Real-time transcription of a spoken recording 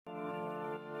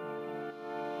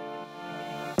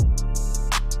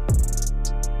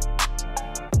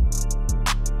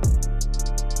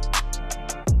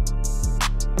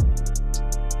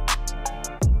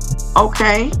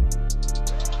Okay,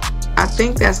 I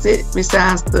think that's it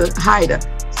besides the hider.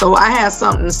 So I have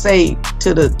something to say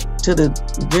to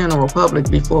the general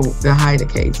public before the hider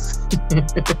case.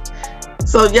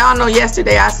 So y'all know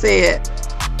yesterday I said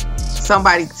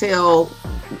somebody tell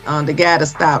the guy to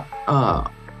stop.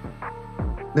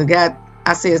 The guy,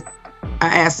 I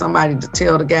asked somebody to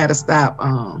tell the guy to stop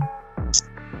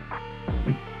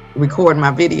recording my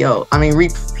video. I mean,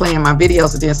 replaying my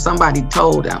videos, and then somebody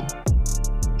told them.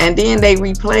 And then they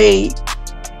replayed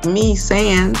me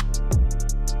saying,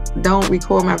 don't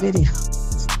record my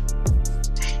videos.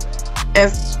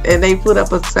 And they put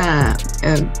up a sign,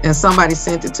 and somebody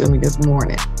sent it to me this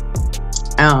morning.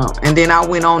 And then I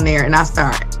went on there and I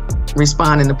started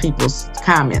responding to people's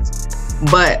comments.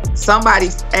 But somebody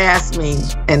asked me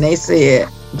and they said,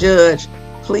 Judge,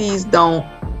 please don't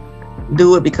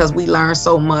do it because we learned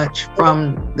so much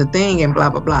from the thing and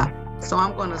blah, blah, blah. So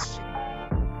I'm going to...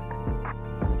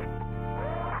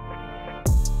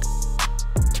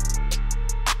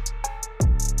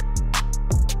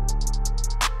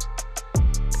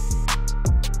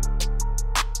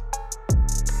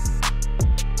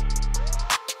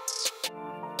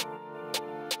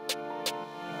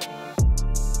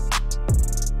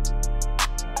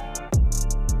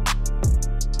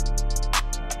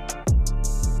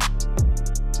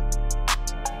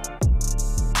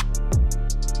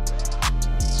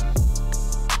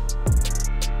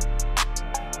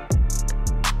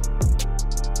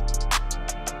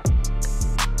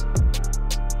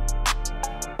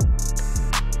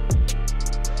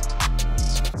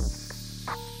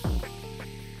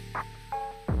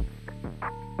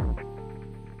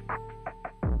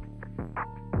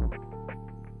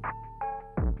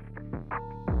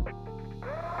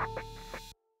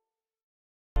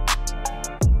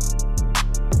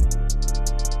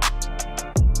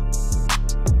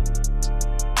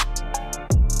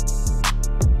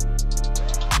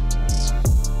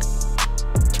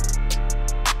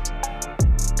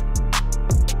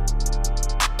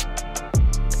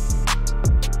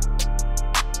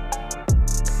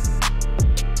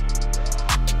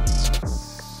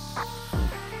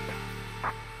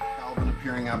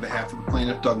 On behalf of the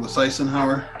plaintiff, Douglas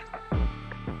Eisenhower.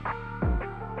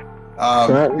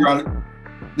 Your Honor,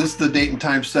 this is the date and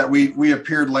time set. We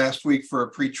appeared last week for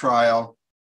a pretrial.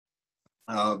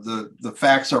 The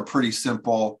facts are pretty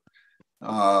simple.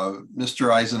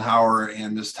 Mr. Eisenhower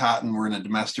and Ms. Totten were in a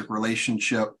domestic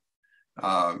relationship.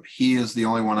 He is the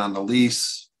only one on the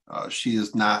lease. She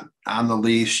is not on the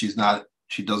lease. She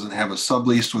doesn't have a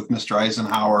sublease with Mr.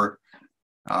 Eisenhower.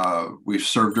 We've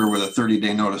served her with a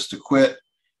 30-day notice to quit.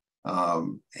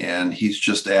 And he's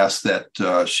just asked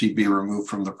that she be removed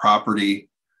from the property.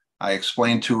 I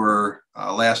explained to her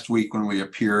last week when we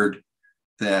appeared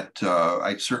that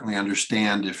I certainly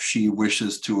understand if she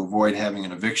wishes to avoid having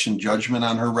an eviction judgment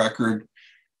on her record,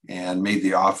 and made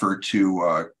the offer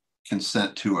to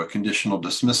consent to a conditional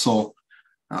dismissal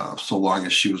so long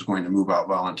as she was going to move out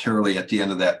voluntarily at the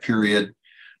end of that period.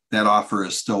 That offer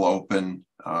is still open.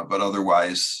 But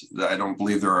otherwise, I don't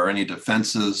believe there are any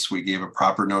defenses. We gave a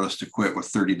proper notice to quit with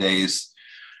 30 days.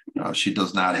 She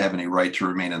does not have any right to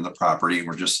remain in the property.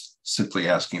 We're just simply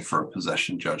asking for a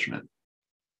possession judgment.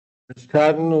 Ms.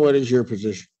 Cotton, what is your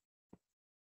position?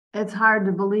 It's hard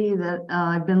to believe that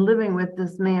I've been living with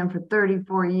this man for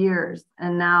 34 years,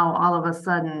 and now all of a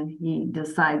sudden he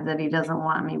decides that he doesn't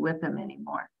want me with him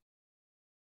anymore.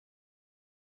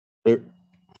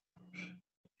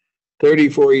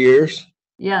 34 years?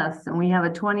 Yes, and we have a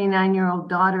 29-year-old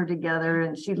daughter together,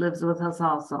 and she lives with us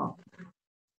also.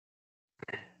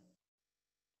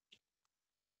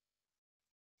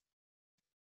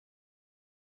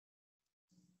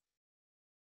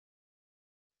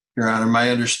 Your Honor, my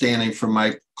understanding from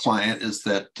my client is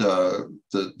that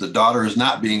the daughter is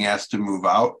not being asked to move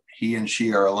out. He and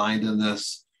she are aligned in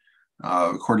this.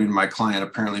 According to my client,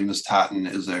 apparently Ms. Totten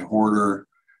is a hoarder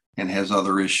and has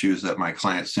other issues that my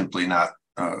client's simply not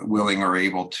willing or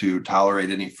able to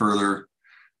tolerate any further.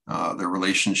 Their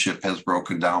relationship has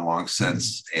broken down long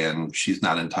since, and she's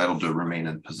not entitled to remain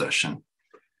in possession.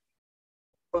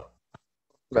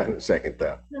 Not in a second,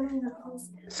 though.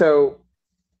 So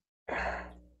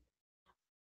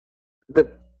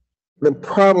the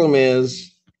problem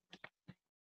is,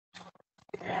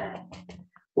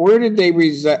 where did they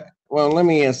reside? Well, let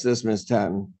me ask this, Ms.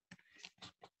 Totten.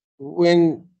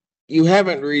 When you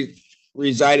haven't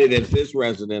resided at this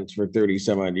residence for 30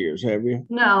 some odd years, have you?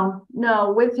 No.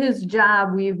 With his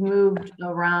job, we've moved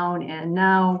around, and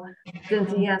now since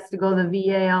he has to go to the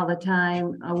VA all the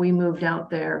time, we moved out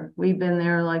there. We've been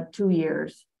there like 2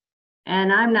 years.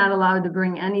 And I'm not allowed to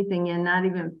bring anything in, not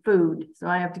even food. So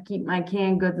I have to keep my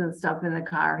canned goods and stuff in the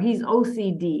car. He's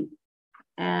OCD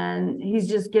and he's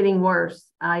just getting worse.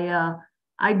 I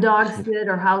dog sit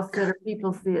or house sit or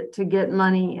people sit to get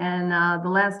money. And the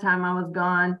last time I was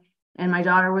gone and my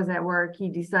daughter was at work, he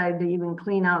decided to even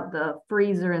clean out the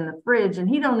freezer and the fridge. And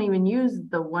he don't even use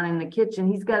the one in the kitchen.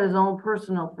 He's got his own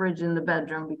personal fridge in the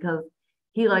bedroom because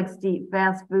he likes to eat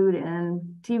fast food and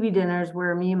TV dinners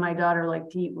where me and my daughter like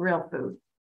to eat real food.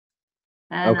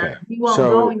 And Okay. he won't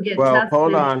go and get tested.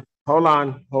 Hold on.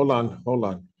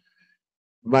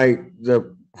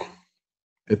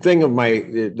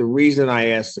 The reason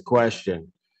I asked the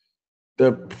question,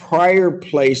 the prior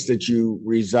place that you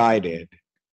resided,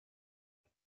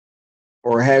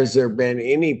 or has there been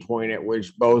any point at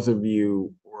which both of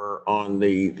you were on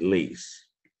the lease?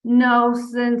 No,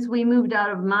 since we moved out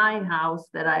of my house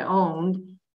that I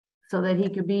owned so that he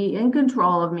could be in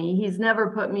control of me, he's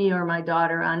never put me or my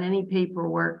daughter on any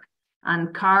paperwork,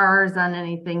 on cars, on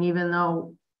anything, even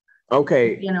though.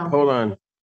 Okay, you know, hold on.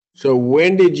 So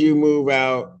when did you move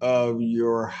out of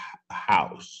your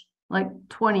house? Like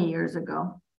 20 years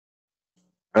ago.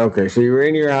 Okay, so you were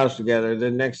in your house together.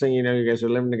 The next thing you know, you guys are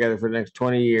living together for the next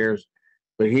 20 years,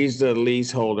 but he's the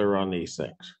leaseholder on these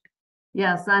things.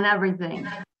 Yes, on everything.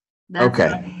 That's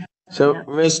okay. So,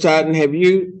 Ms. Totten, have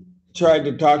you tried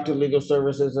to talk to legal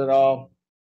services at all?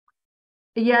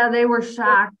 Yeah, they were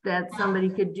shocked that somebody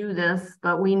could do this,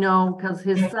 but we know because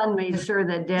his son made sure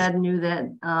that dad knew that.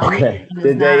 Okay.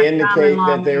 Did they indicate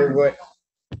that they were what?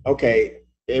 Okay,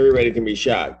 everybody can be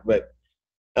shocked, but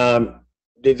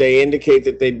did they indicate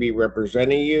that they'd be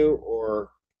representing you, or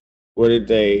what did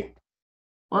they?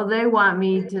 Well, they want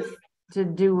me to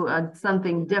do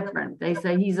something different. They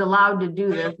say he's allowed to do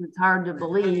this. It's hard to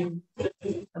believe.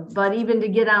 But even to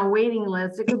get on waiting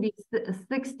lists, it could be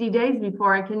 60 days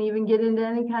before I can even get into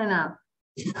any kind of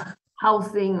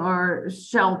housing or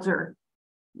shelter.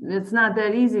 It's not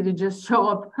that easy to just show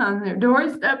up on their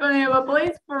doorstep and they have a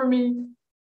place for me.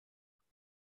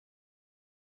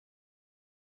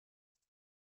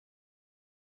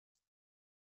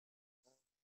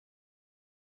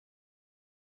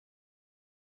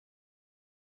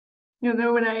 You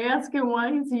know, when I ask him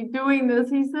why is he doing this,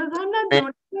 he says, I'm not doing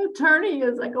it. The attorney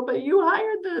is. I go, but you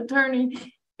hired the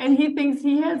attorney. And he thinks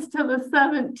he has till the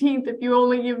 17th if you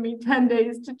only give me 10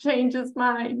 days to change his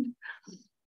mind.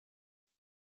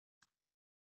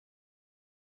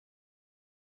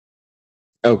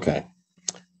 Okay.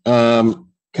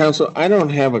 Counsel, I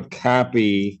don't have a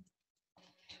copy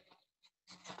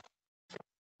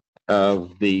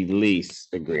of the lease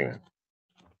agreement.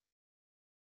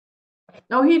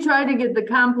 Oh, he tried to get the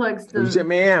complex to. He said,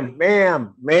 ma'am.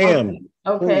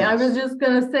 Okay, I was just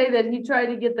gonna say that he tried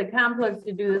to get the complex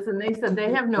to do this and they said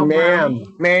they have no problem.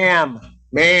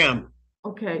 Ma'am.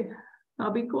 Okay,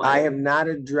 I'll be quiet. I have not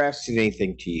addressed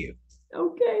anything to you.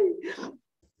 Okay.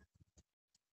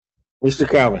 Mr.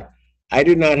 Calvin, I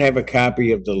do not have a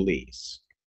copy of the lease.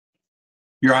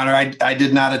 Your Honor, I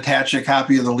did not attach a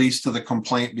copy of the lease to the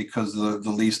complaint because the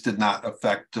lease did not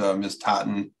affect Ms.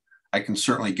 Totten. I can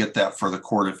certainly get that for the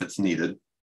court if it's needed.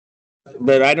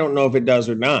 But I don't know if it does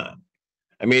or not.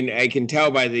 I mean, I can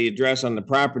tell by the address on the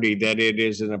property that it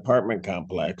is an apartment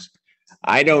complex.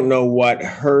 I don't know what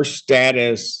her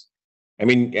status. I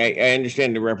mean, I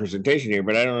understand the representation here,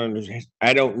 but I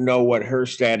don't know what her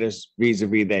status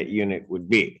vis-a-vis that unit would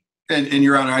be. And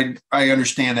Your Honor, I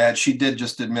understand that. She did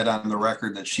just admit on the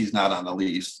record that she's not on the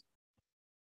lease.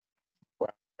 Well,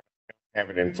 I have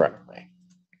it in front of me.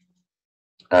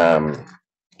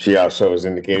 She also has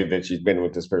indicated that she's been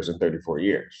with this person 34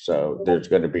 years. So there's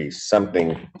going to be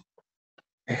something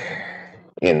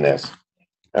in this.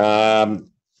 I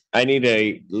need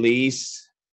a lease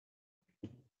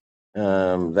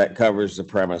that covers the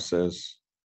premises.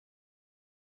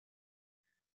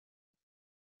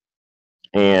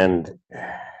 And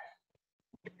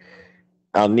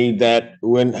I'll need that.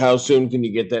 How soon can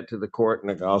you get that to the court,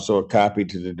 and also a copy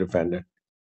to the defendant?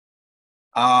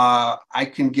 I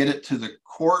can get it to the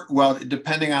court. Well,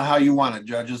 depending on how you want it,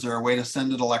 Judge. Is there a way to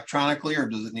send it electronically, or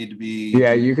does it need to be?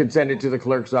 Yeah, you can send it to the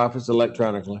clerk's office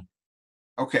electronically.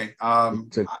 Okay.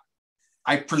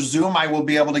 I presume I will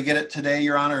be able to get it today,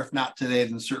 Your Honor. If not today,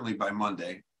 then certainly by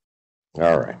Monday.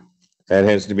 All right. That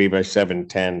has to be by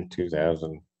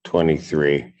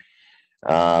 7/10/2023.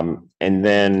 And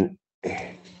then,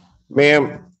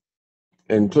 ma'am,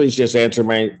 and please just answer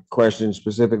my question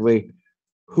specifically.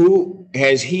 Who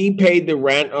has he paid the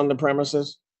rent on the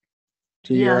premises,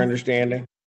 to your understanding?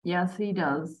 Yes, he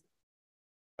does.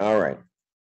 All right.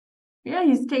 Yeah,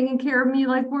 he's taking care of me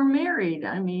like we're married.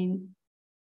 I mean,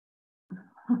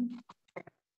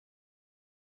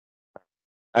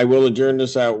 I will adjourn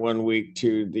this out 1 week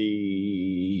to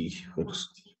the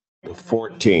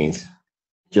 14th,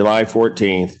 July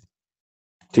 14th,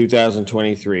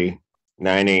 2023,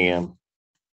 9 a.m.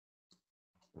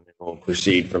 We'll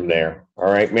proceed from there. All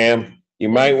right, ma'am. You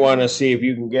might want to see if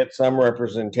you can get some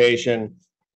representation,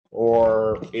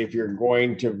 or if you're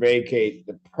going to vacate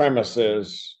the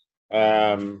premises,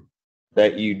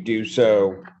 that you do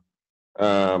so,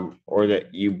 or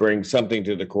that you bring something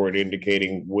to the court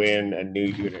indicating when a new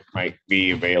unit might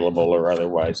be available, or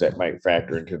otherwise that might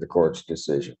factor into the court's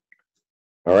decision.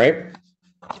 All right.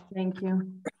 Thank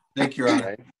you. Thank you, Your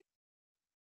Honor.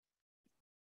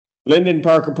 Linden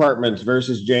Park Apartments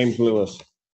versus James Lewis.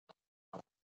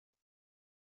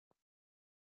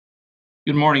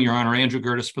 Good morning, Your Honor. Andrew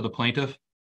Gertis for the plaintiff.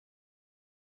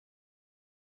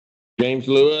 James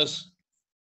Lewis.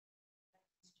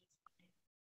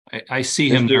 I see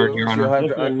him there, Your Honor. You'll have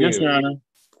to unmute. Yes, Your Honor.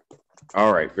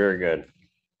 All right, very good.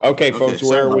 Okay, folks,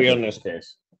 where are we on this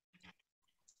case?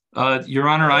 Your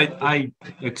Honor, I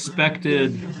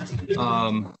expected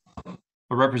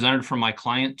a representative from my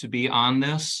client to be on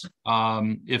this.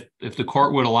 If the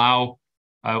court would allow,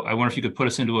 I wonder if you could put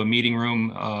us into a meeting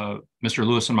room, Mr.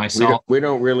 Lewis and myself. We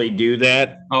don't really do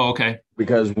that. Oh, okay.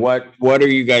 Because what are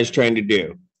you guys trying to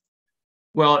do?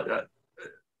 Well,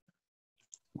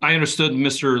 I understood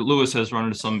Mr. Lewis has run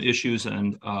into some issues,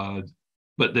 and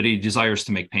but that he desires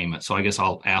to make payment. So I guess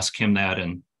I'll ask him that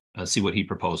and see what he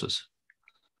proposes.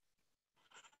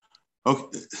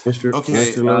 Okay.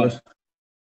 Mr. Lewis.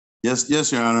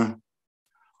 Yes, Your Honor.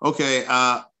 Okay.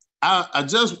 I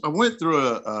went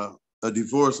through a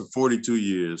divorce of 42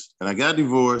 years, and I got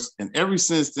divorced, and ever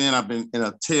since then I've been in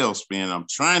a tailspin. I'm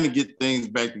trying to get things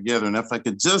back together, and if I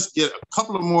could just get a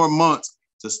couple of more months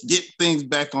to get things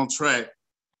back on track,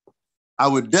 I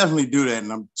would definitely do that,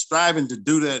 and I'm striving to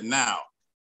do that now.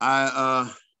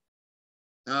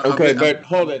 Okay, but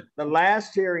hold it. The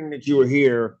last hearing that you were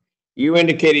here, you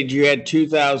indicated you had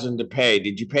 $2,000 to pay.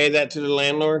 Did you pay that to the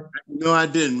landlord? No, I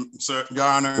didn't, sir, Your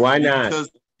Honor. Why not?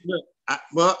 Because I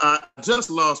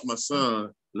just lost my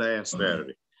son last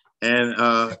Saturday, and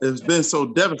it's been so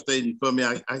devastating for me.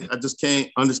 I just can't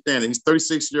understand it. He's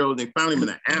 36-year-old. They found him in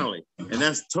an alley, and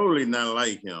that's totally not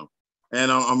like him. And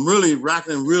I'm really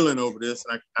rocking and reeling over this.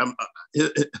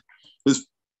 His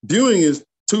viewing is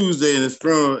Tuesday, and his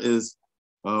funeral is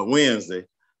Wednesday,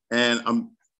 and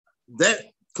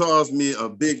that caused me a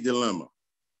big dilemma,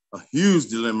 a huge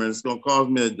dilemma. And it's going to cause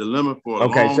me a dilemma for a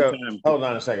long time. Hold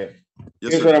on a second.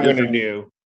 Yes, Here's sir. what I'm going to do.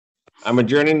 I'm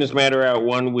adjourning this matter out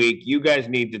 1 week. You guys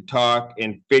need to talk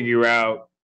and figure out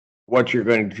what you're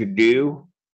going to do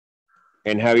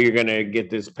and how you're going to get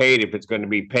this paid, if it's going to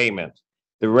be payment.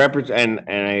 My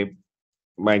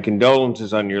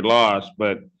condolences on your loss,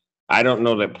 but I don't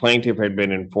know that plaintiff had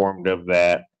been informed of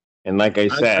that. And like I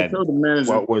said,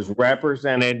 what was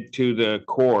represented to the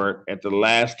court at the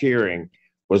last hearing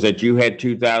was that you had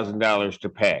 $2,000 to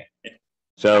pay.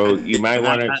 So you might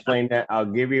want to explain that. I'll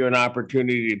give you an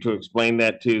opportunity to explain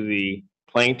that to the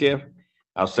plaintiff.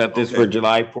 I'll set this for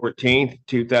July 14th,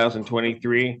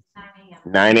 2023,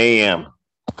 9 a.m.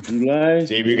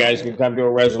 See if you guys can come to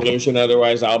a resolution.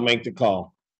 Otherwise, I'll make the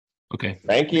call. Okay.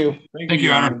 Thank you. Thank you,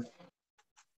 Your Honor.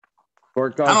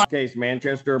 Court calls case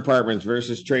Manchester Apartments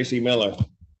versus Tracy Miller.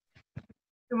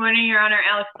 Good morning, Your Honor.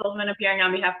 Alex Goldman appearing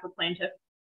on behalf of the plaintiff.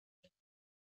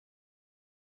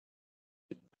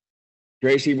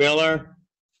 Tracy Miller?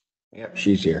 Yep,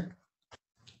 she's here.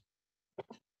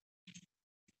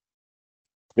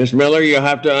 Ms. Miller, you'll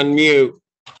have to unmute.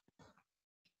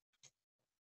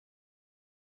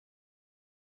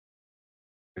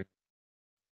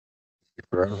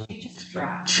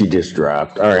 She just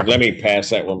dropped. All right, let me pass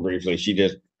that one briefly. She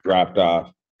just dropped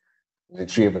off.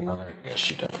 Did she have another? Yes,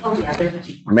 she does. Oh, yeah.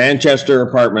 Manchester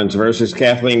Apartments versus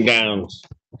Kathleen Downs.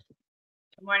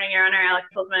 Good morning, Your Honor. Alex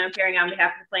Goldman appearing on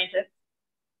behalf of the plaintiff.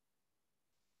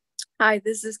 Hi,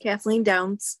 this is Kathleen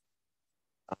Downs.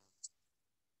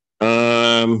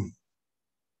 I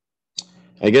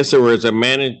guess there was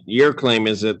your claim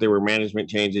is that there were management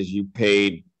changes you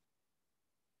paid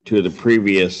to the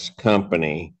previous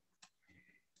company.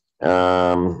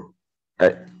 That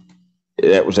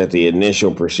was at the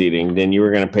initial proceeding. Then you were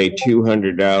going to pay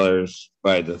 $200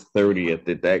 by the 30th.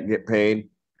 Did that get paid?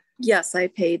 Yes, I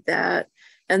paid that.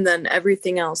 And then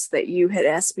everything else that you had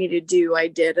asked me to do, I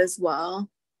did as well.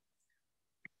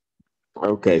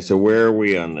 Okay, so where are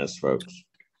we on this, folks?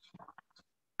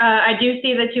 I do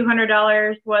see the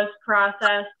 $200 was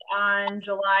processed on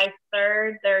July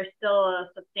 3rd. There's still a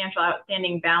substantial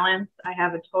outstanding balance. I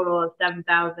have a total of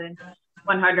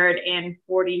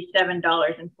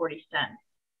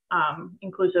 $7,147.40,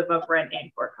 inclusive of rent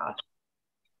and court costs.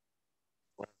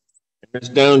 Ms.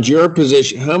 Downs, your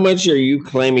position, how much are you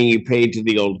claiming you paid to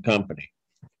the old company?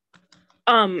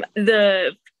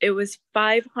 It was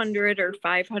 500 or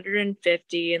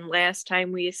 550, and last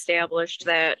time we established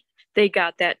that they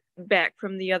got that back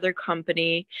from the other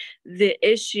company. The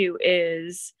issue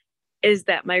is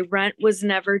that my rent was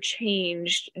never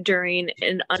changed during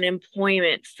an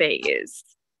unemployment phase.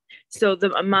 So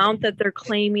the amount that they're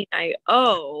claiming I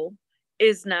owe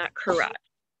is not correct.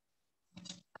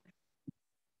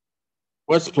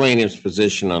 What's plaintiff's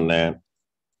position on that?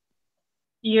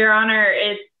 Your Honor,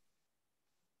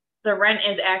 the rent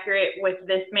is accurate with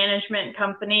this management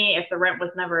company. If the rent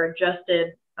was never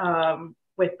adjusted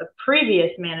with the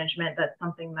previous management, that's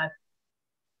something that's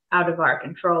out of our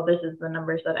control. This is the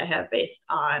numbers that I have based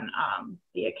on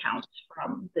the accounts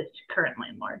from this current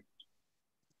landlord.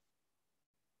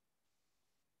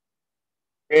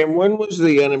 And when was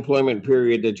the unemployment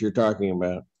period that you're talking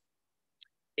about?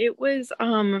 It was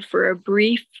for a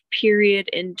brief period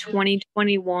in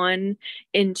 2021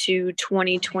 into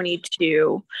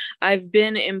 2022. I've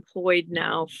been employed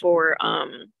now for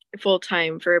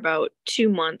full-time for about 2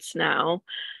 months now.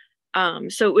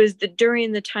 So it was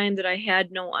during the time that I had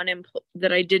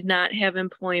that I did not have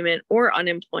employment or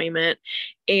unemployment,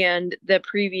 and the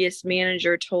previous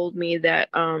manager told me that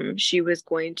she was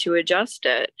going to adjust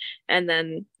it, and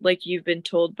then, like you've been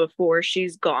told before,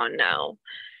 she's gone now.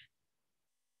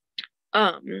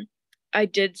 I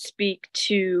did speak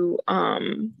to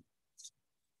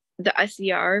the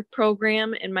SER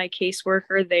program and my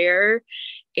caseworker there,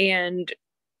 and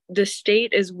the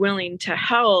state is willing to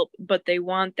help, but they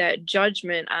want that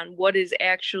judgment on what is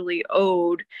actually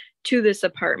owed to this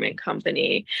apartment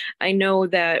company. I know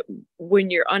that when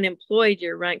you're unemployed,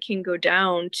 your rent can go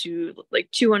down to like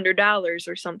 $200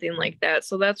 or something like that.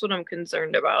 So that's what I'm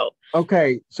concerned about.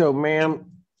 Okay, so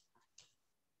ma'am,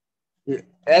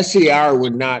 SER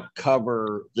would not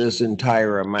cover this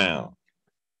entire amount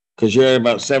because you're at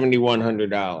about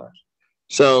 $7,100.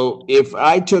 So if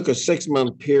I took a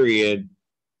 6-month period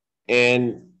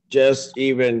and just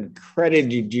even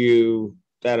credited you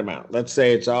that amount, let's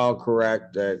say it's all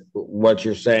correct that what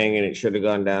you're saying and it should have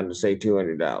gone down to say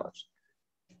 $200,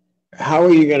 how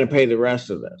are you going to pay the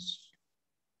rest of this?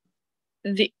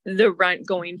 The rent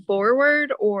going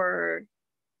forward, or?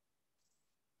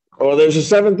 Oh, there's a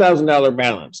 $7,000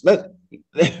 balance.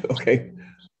 Okay,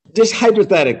 just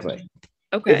hypothetically.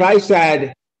 Okay. If I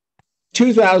said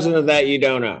 2,000 of that you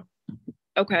don't owe.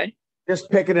 Okay. Just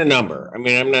picking a number. I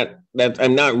mean,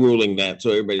 I'm not ruling that, so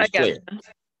everybody's clear.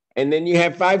 And then you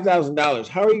have $5,000.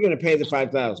 How are you going to pay the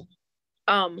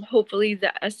 $5,000? Hopefully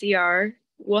the SER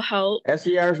will help.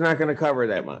 SER is not going to cover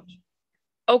that much.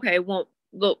 Okay, well,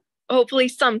 look, hopefully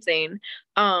something.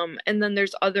 And then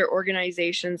there's other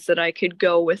organizations that I could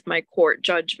go with my court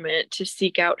judgment to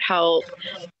seek out help.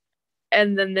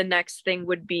 And then the next thing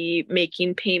would be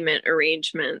making payment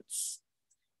arrangements.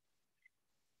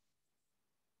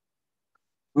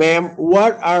 Ma'am,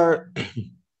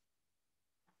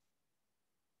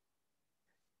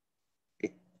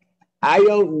 I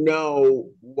don't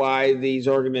know why these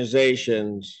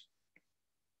organizations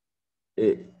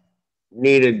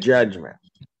need a judgment.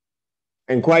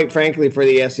 And quite frankly, for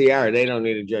the SER, they don't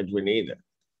need a judgment either.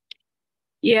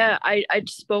 Yeah, I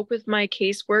spoke with my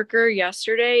caseworker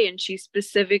yesterday, and she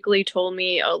specifically told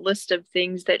me a list of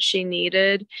things that she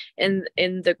needed in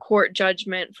the court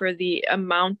judgment for the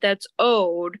amount that's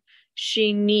owed.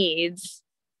 She needs,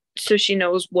 so she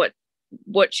knows what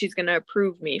she's going to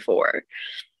approve me for.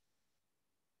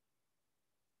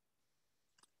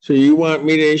 So you want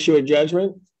me to issue a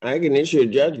judgment? I can issue a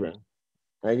judgment.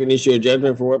 I can issue a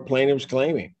judgment for what plaintiff's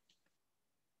claiming.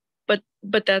 But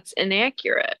that's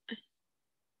inaccurate.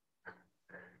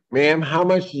 Ma'am, how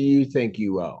much do you think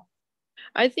you owe?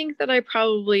 I think that I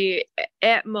probably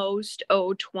at most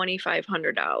owe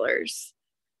 $2,500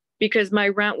 because my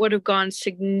rent would have gone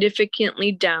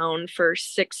significantly down for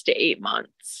 6 to 8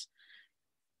 months.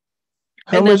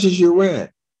 How much is your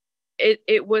rent?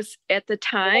 It was, at the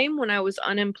time when I was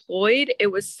unemployed, it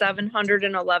was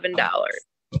 $711.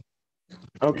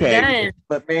 Okay,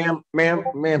 but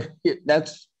ma'am,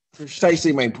 that's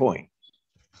precisely my point.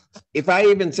 If I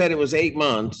even said it was 8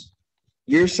 months,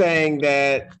 you're saying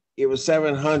that it was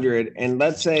 700, and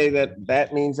let's say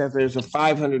that means that there's a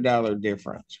 $500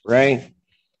 difference, right?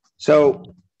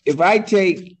 So if I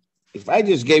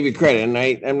just gave you credit, and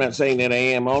I'm not saying that I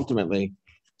am ultimately.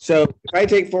 So if I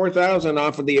take 4,000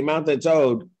 off of the amount that's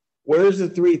owed, where's the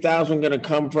 3,000 going to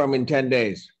come from in 10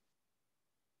 days?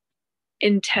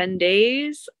 In 10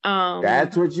 days?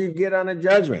 That's what you get on a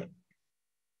judgment.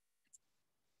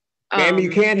 Ma'am, you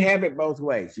can't have it both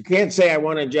ways. You can't say I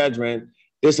want a judgment.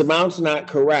 This amount's not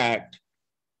correct.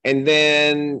 and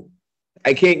then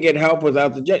I can't get help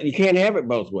without the judge. You can't have it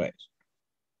both ways.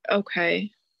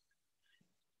 Okay.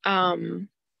 Then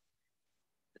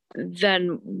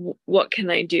what can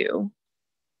I do?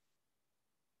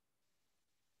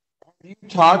 You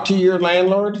talk to your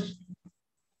landlord?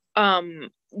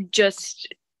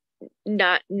 Just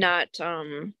not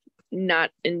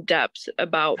in depth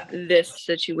about this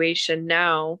situation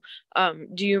now.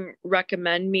 Do you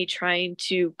recommend me trying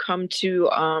to come to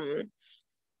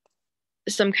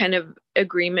some kind of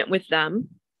agreement with them?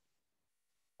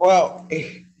 Well,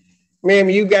 ma'am,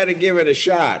 you got to give it a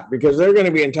shot because they're going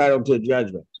to be entitled to a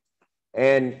judgment.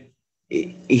 And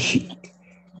even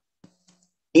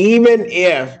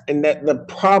if, and that the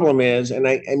problem is, and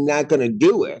I'm not going to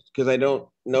do it because I don't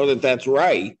know that that's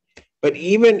right. But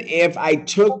even if I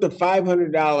took the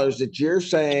 $500 that you're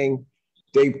saying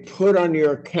they put on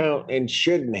your account and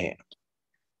shouldn't have.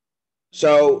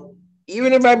 So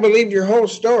even if I believed your whole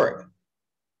story,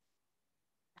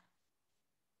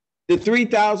 the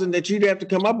 $3,000 that you'd have to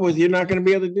come up with, you're not going to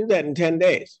be able to do that in 10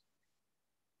 days.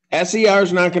 SER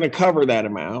is not going to cover that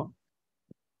amount.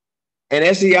 And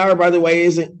SER, by the way,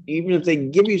 isn't, even if they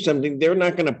give you something, they're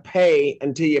not going to pay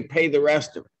until you pay the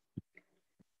rest of it.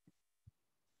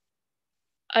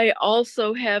 I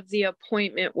also have the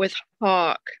appointment with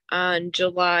Hawk on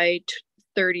July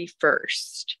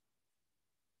 31st.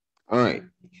 All right.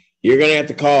 You're going to have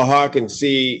to call Hawk and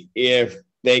see if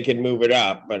they can move it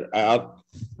up. But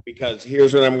because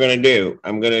here's what I'm going to do.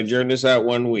 I'm going to adjourn this out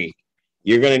 1 week.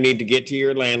 You're going to need to get to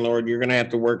your landlord. You're going to have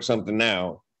to work something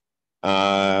out.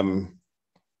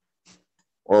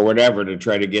 Or whatever to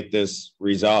try to get this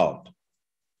resolved.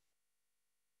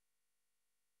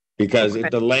 Because if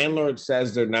the landlord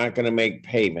says they're not going to make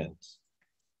payments,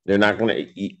 they're not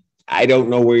going to, I don't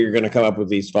know where you're going to come up with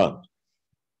these funds.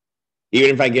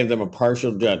 Even if I give them a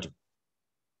partial judgment.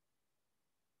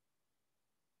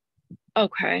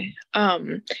 Okay.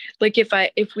 Like if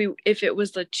it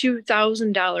was the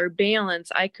 $2,000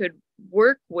 balance, I could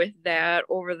work with that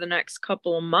over the next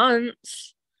couple of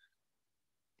months.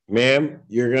 Ma'am,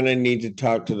 you're going to need to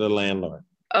talk to the landlord.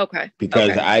 Okay.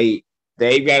 Because okay.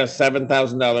 They've got a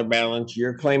 $7,000 balance.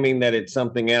 You're claiming that it's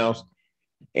something else.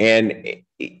 And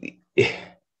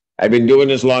I've been doing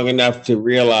this long enough to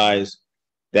realize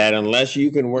that unless you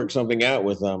can work something out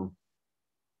with them,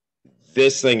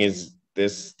 this thing is,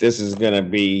 this is going to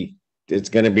be, it's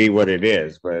going to be what it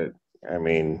is. But I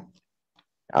mean,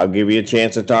 I'll give you a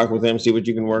chance to talk with them, see what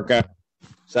you can work out.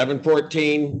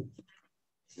 7:14,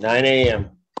 9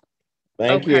 a.m.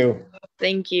 Thank you.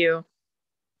 Thank you.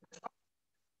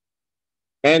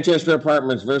 Manchester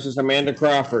Apartments versus Amanda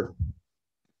Crawford.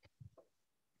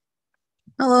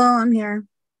 Hello, I'm here.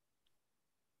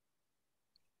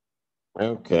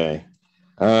 Okay.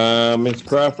 Ms.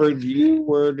 Crawford, you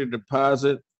were to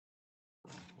deposit.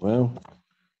 Well,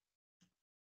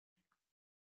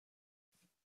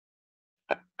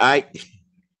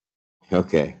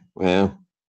 okay. Well,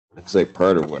 looks like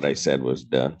part of what I said was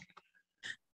done.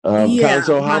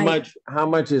 Counsel, how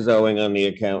much is owing on the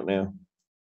account now?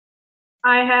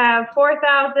 I have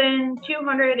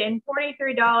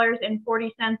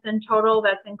 $4,243.40 in total.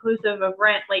 That's inclusive of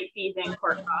rent, late fees, and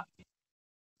court costs.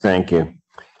 Thank you.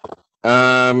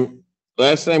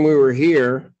 Last time we were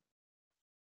here,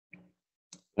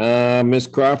 Ms.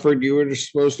 Crawford, you were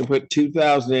supposed to put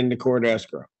 $2,000 into court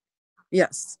escrow.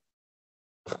 Yes.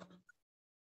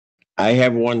 I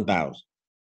have $1,000.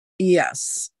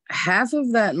 Yes. Half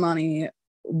of that money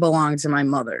belonged to my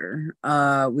mother.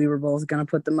 We were both going to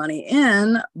put the money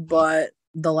in, but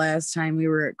the last time we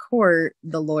were at court,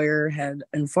 the lawyer had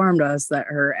informed us that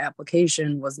her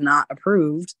application was not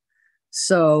approved.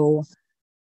 So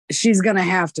she's going to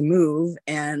have to move,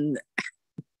 and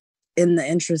in the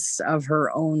interest of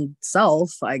her own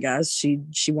self, I guess she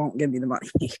won't give me the money.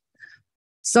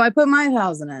 So I put my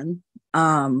 $1,000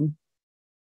 in.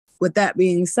 With that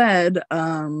being said,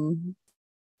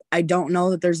 I don't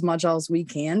know that there's much else we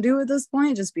can do at this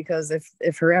point, just because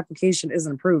if her application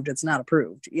isn't approved, it's not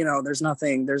approved. You know, there's no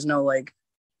like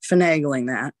finagling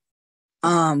that.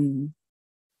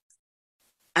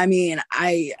 I mean,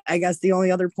 I guess the only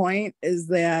other point is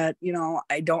that, you know,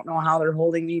 I don't know how they're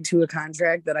holding me to a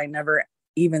contract that I never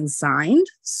even signed.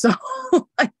 So,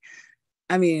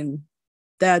 I mean,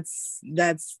 that's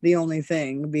the only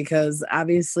thing, because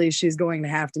obviously she's going to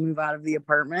have to move out of the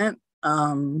apartment.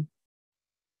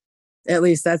 At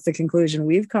least that's the conclusion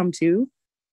we've come to.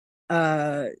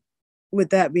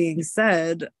 With that being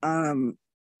said, you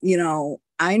know,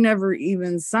 I never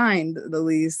even signed the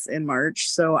lease in March,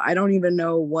 so I don't even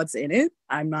know what's in it.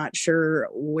 I'm not sure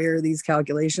where these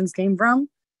calculations came from.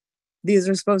 these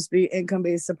are supposed to be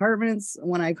income-based apartments.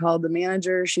 When I called the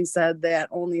manager, she said that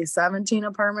only 17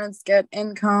 apartments get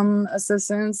income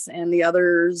assistance and the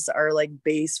others are like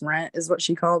base rent is what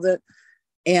she called it.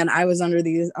 And I was under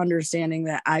the understanding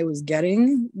that I was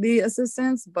getting the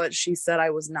assistance, but she said I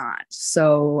was not.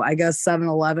 So I guess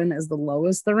 7-Eleven is the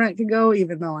lowest the rent could go,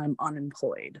 even though I'm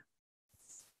unemployed.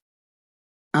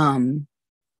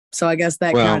 So I guess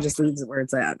that kind of just leaves it where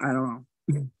it's at. I don't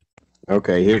know.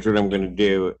 Okay, here's what I'm going to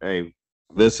do. I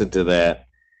listened to that.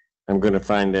 I'm going to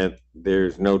find that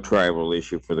there's no tribal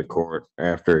issue for the court.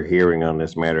 After hearing on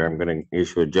this matter, I'm going to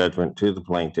issue a judgment to the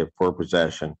plaintiff for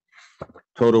possession.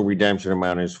 Total redemption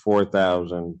amount is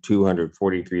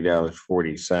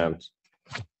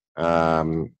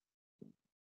 $4,243.40.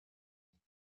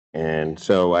 And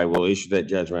so I will issue that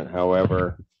judgment.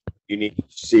 However, you need to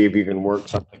see if you can work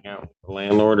something out with the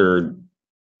landlord or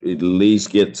at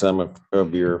least get some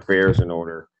of your affairs in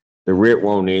order. The writ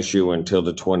won't issue until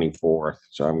the 24th.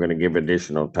 So I'm going to give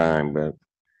additional time, but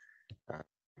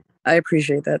I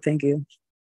appreciate that. Thank you.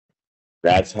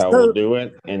 That's how we'll do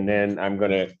it. And then I'm going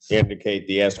to indicate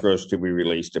the escrows to be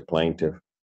released to plaintiff.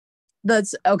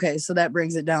 That's okay. So that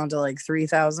brings it down to like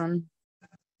 3,000.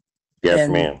 Yes,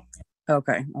 ma'am.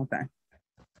 Okay.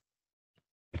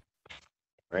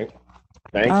 Right.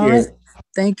 Thank you. Right.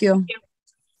 Thank you.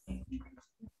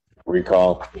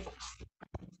 Recall.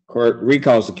 Court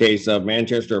recalls the case of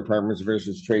Manchester Apartments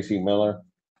versus Tracy Miller.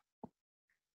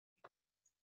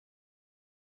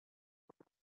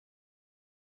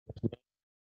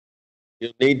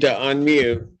 You'll need to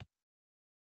unmute.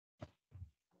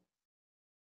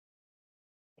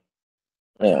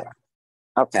 Yeah.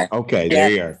 Okay. Okay, there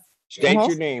you are. State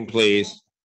your name, please.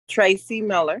 Tracy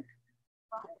Miller.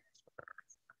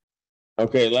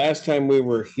 Okay, last time we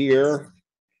were here,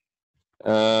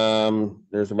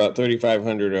 there's about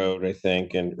 3,500 owed, I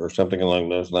think, or something along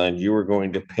those lines. You were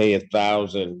going to pay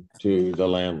 1,000 to the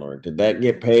landlord. Did that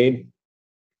get paid?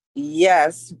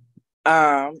 Yes,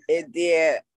 it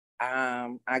did. I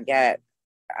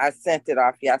sent it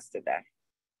off yesterday.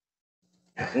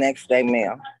 Next day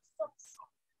mail.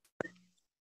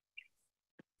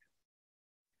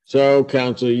 So,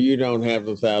 counsel, you don't have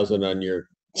the 1,000 on your.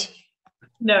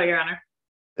 No, Your Honor.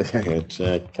 It's kind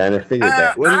of figured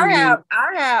that. I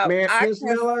have. Ms.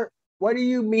 Miller, what do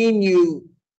you mean you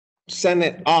sent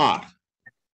it off?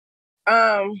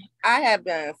 I have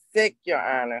been sick, Your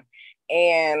Honor,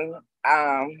 and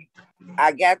I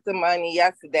got the money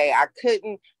yesterday. I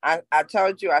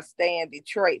told you I stay in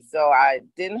Detroit, so I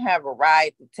didn't have a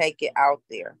ride to take it out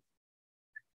there.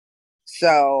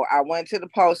 So I went to the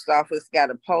post office,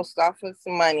 got a post office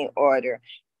money order,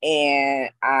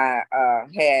 and I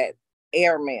had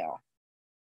airmail.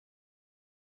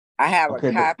 I have a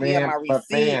copy of my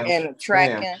receipt and the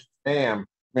tracking. Ma'am.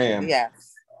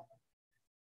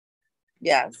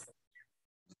 Yes.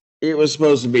 It was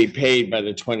supposed to be paid by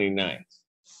the 29th.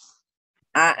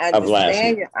 I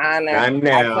understand, Your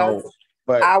Honor.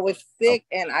 But I was sick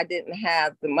and I didn't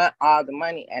have all the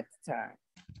money at the time.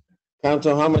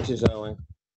 Counsel, how much is owing?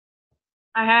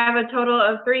 I have a total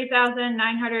of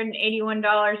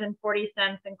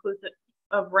 $3,981.40 inclusive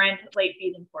of rent, late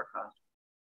fees, and court costs.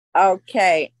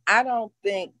 Okay, I don't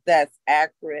think that's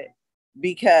accurate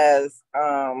because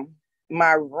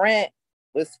my rent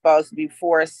was supposed to be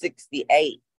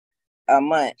 $468 a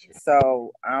month.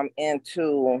 So I'm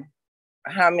into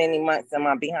how many months am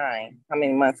I behind? How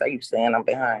many months are you saying I'm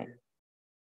behind?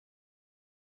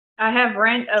 I have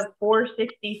rent of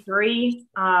 $463.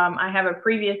 I have a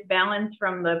previous balance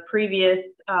from the previous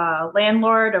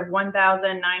landlord of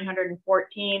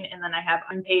 $1,914, and then I have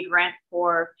unpaid rent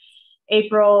for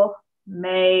April,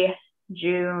 May,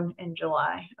 June, and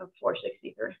July of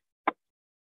 $463.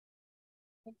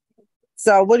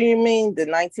 So what do you mean the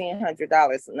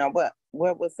 $1,900? Now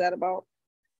what was that about?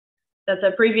 That's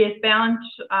a previous balance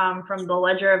from the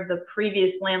ledger of the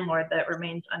previous landlord that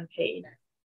remains unpaid.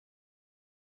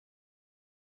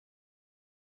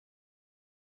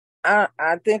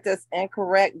 I think that's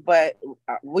incorrect, but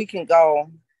we can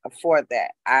go for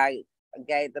that. I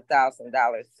gave the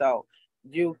 $1,000, so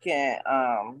you can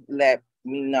let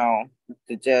me know.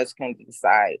 The judge can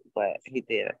decide, but he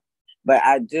did. But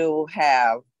I do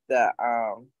have the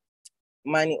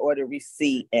money order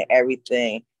receipt and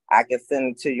everything. I can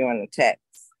send it to you in the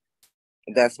text.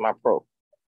 That's my proof.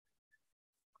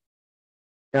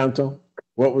 Counsel,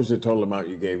 what was the total amount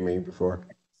you gave me before?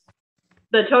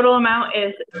 The total amount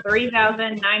is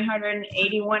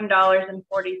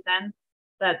 $3,981.40.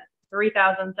 That's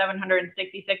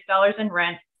 $3,766 in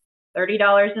rent,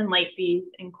 $30 in late fees,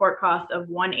 and court costs of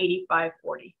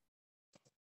 $185.40.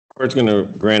 Court's going to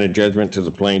grant a judgment to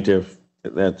the plaintiff.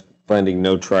 That's finding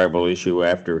no tribal issue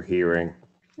after hearing.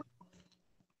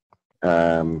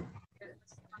 The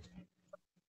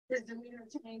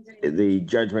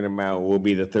judgment amount will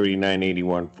be the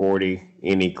 $39.8140.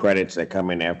 Any credits that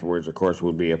come in afterwards, of course,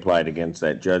 will be applied against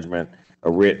that judgment.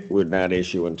 A writ would not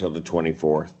issue until the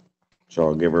 24th. So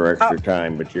I'll give her extra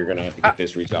time, but you're gonna have to get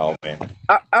this resolved, man.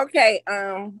 Okay,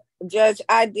 Judge,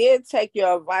 I did take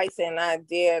your advice and I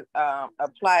did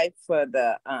apply for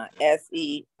the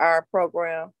SER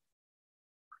program.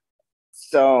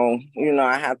 So, you know,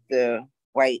 I have to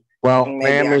wait. Well,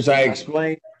 ma'am, as I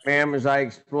explained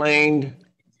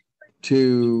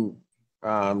to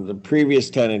the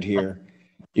previous tenant here,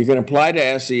 you can apply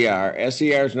to SER.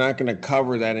 SER is not going to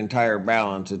cover that entire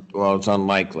balance. Well, it's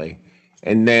unlikely.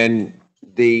 And then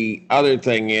the other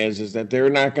thing is that they're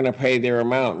not going to pay their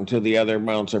amount until the other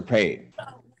amounts are paid.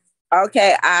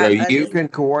 Okay. So you can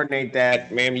coordinate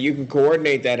that, ma'am. You can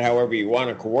coordinate that however you want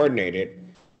to coordinate it.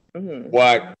 Mm-hmm.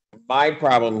 What my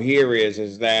problem here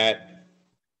is that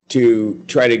to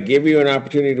try to give you an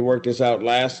opportunity to work this out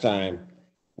last time,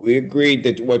 we agreed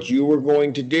that what you were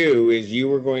going to do is you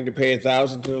were going to pay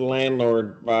 $1,000 to the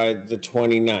landlord by the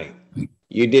 29th.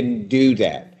 You didn't do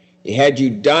that. Had you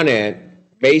done it,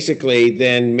 basically,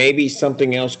 then maybe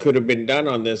something else could have been done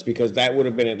on this, because that would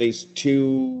have been at least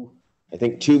 2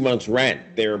 months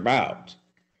rent thereabouts.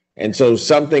 And so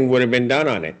something would have been done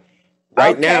on it.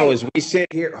 Right now, as we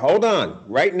sit here, hold on.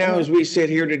 Right now, as we sit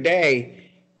here today,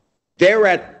 they're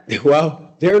not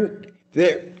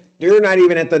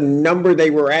even at the number they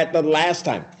were at the last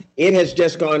time. It has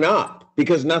just gone up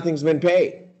because nothing's been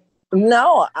paid.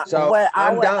 No, so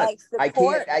I'm done. I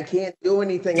can't do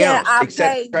anything else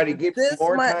except try to give you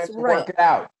more time to work it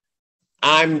out.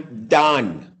 I'm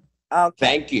done. Okay.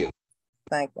 Thank you.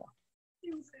 Thank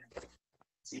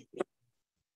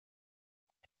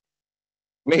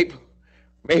you.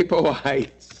 Maple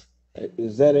Heights.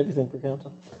 Is that everything for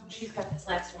council? She's got this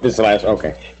last one. This last,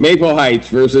 okay. Maple Heights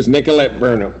versus Nicolette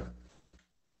Burnham.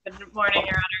 Good morning,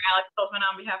 Your Honor. Alex Piltman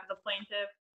on behalf of the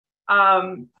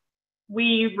plaintiff.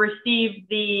 We received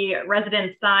the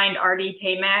resident signed RD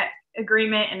payment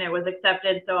agreement and it was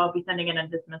accepted, so I'll be sending in a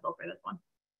dismissal for this one.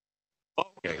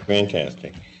 Okay,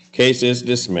 fantastic. Case is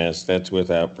dismissed. That's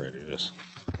without prejudice.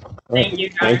 Thank you,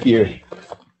 Your Honor. Thank you.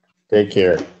 Take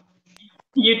care.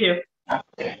 You too.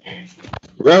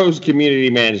 Rose Community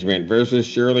Management versus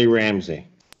Shirley Ramsey.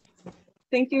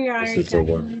 Thank you, Your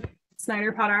Honor.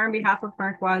 Snyder Potter on behalf of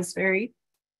Mark Wasbury.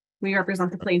 We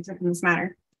represent the plaintiff in this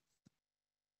matter.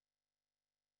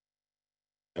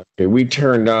 Okay, we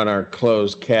turned on our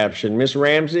closed caption. Miss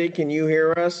Ramsey, can you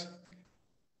hear us?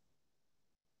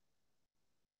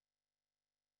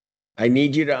 I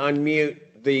need you to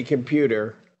unmute the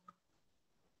computer.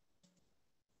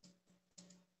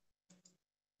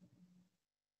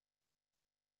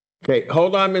 Okay,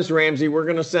 hold on, Miss Ramsey. We're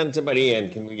going to send somebody in.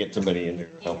 Can we get somebody in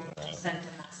there? Oh. Send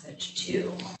a message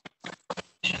to.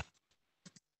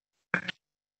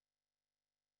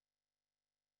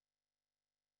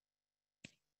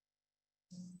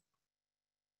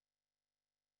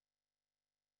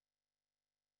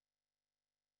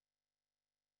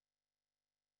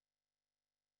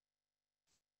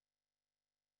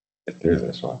 There's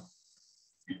this one.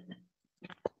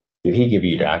 Did he give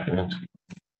you documents?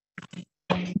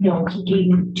 No, he gave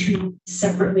me 2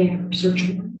 separately search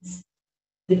warrants.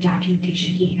 The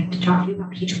documentation he had to talk to you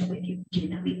about, he told me to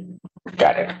give them.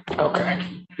 Got it. Okay.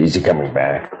 Is he coming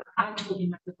back? I told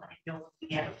him I would let him know when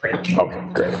we had a break.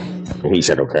 Okay, great. And he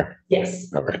said okay?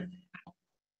 Yes. Okay.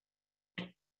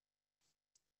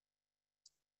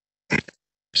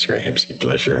 Miss Ramsey,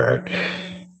 bless your heart.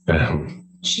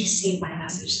 She's seen my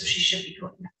message, so she should be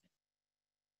going back.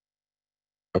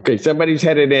 Okay, somebody's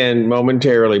headed in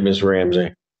momentarily, Miss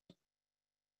Ramsey.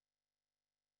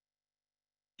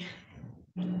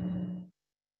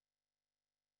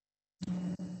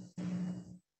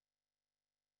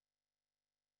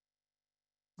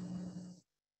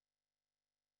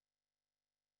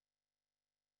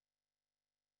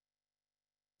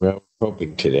 Well, we're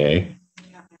hoping today.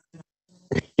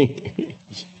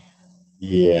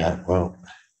 Yeah, well.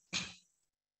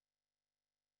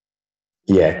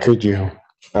 Yeah, could you?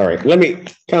 All right,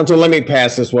 counsel, let me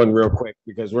pass this one real quick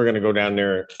because we're going to go down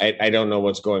there. I don't know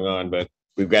what's going on, but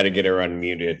we've got to get her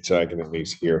unmuted so I can at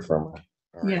least hear from her.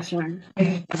 Right. Yeah, sure.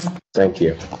 Thank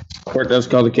you. Court does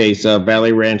call the case of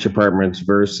Valley Ranch Apartments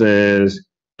versus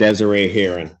Desiree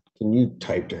Heron. Can you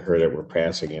type to her that we're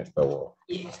passing it? Oh,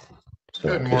 yeah.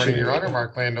 Good morning, Your Honor.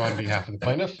 Mark Lando on behalf of the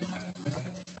plaintiff.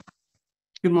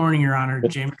 Good morning, Your Honor.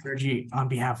 James Bergie on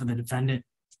behalf of the defendant.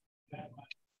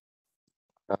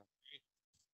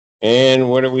 And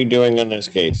what are we doing on this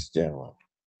case, gentlemen?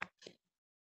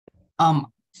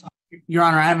 Your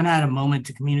Honor, I haven't had a moment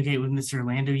to communicate with Mr.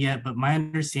 Orlando yet, but my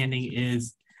understanding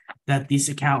is that this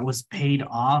account was paid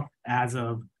off as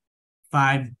of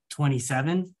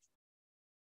 5/27,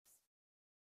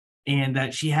 and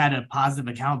that she had a positive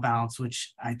account balance,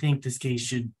 which I think this case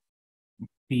should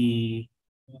be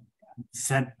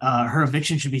set. Her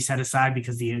eviction should be set aside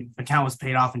because the account was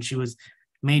paid off, and she was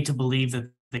made to believe that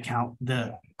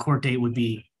the court date would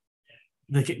be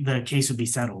the case would be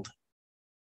settled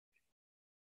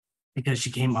because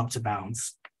she came up to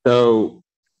bounds. So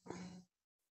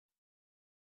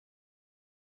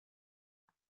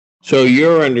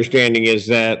your understanding is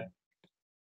that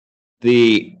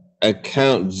the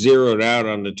account zeroed out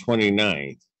on the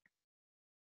 29th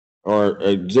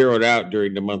or zeroed out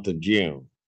during the month of June.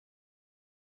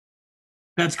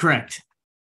 That's correct.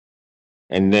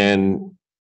 And then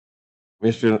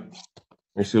Mr.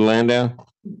 Landau?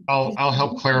 I'll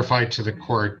help clarify to the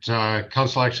court.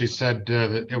 Counsel actually said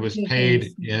that it was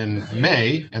paid in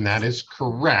May, and that is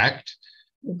correct.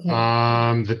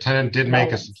 Okay. The tenant did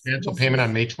make a substantial payment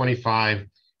on May 25,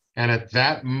 and at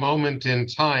that moment in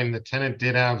time, the tenant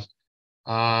did have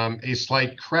a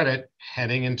slight credit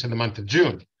heading into the month of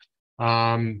June.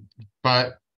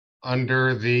 But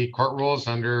under the court rules,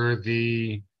 under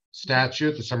the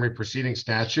statute, the summary proceeding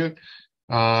statute,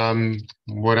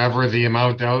 whatever the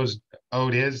amount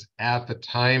owed is at the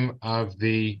time of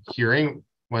the hearing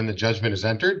when the judgment is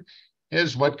entered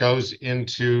is what goes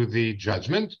into the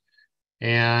judgment.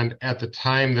 And at the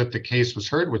time that the case was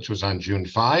heard, which was on June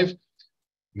 5,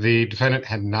 the defendant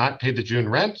had not paid the June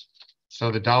rent.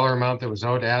 So the dollar amount that was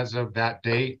owed as of that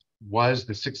date was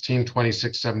the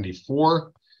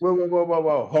 $1626.74.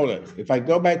 Whoa, hold on. If I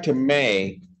go back to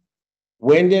May,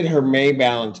 when did her May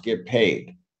balance get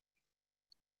paid?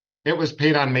 It was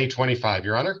paid on May 25,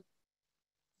 Your Honor.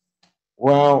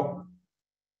 Well,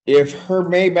 if her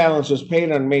May balance was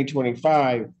paid on May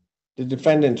 25, the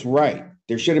defendant's right.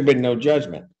 There should have been no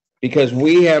judgment because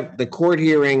we have the court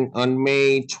hearing on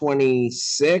May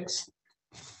 26th.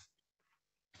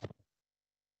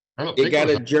 It got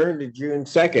adjourned to June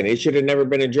 2nd. It should have never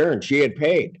been adjourned. She had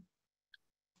paid.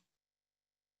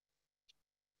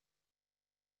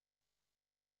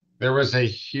 There was a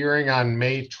hearing on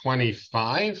May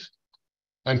 25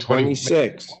 and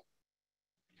 26.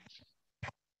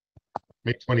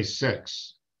 May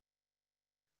 26.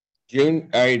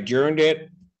 I adjourned it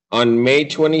on May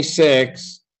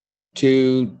 26th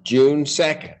to June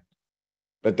 2nd.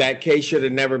 But that case should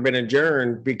have never been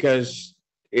adjourned because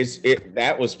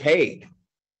that was paid.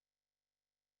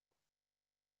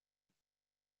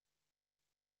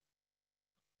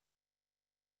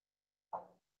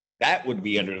 That would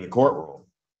be under the court rule.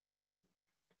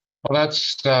 Well,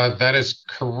 that is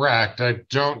correct. I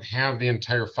don't have the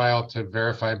entire file to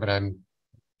verify, but I'm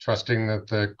trusting that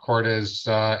the court is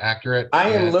accurate. I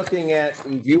am looking at,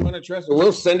 if you want to trust it,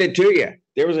 we'll send it to you.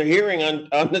 There was a hearing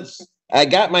on this. I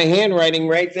got my handwriting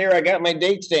right there. I got my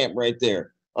date stamp right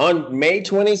there. On May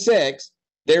 26th,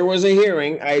 there was a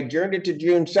hearing. I adjourned it to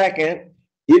June 2nd.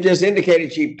 You just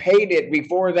indicated she paid it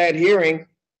before that hearing.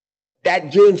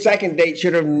 That June 2nd date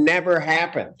should have never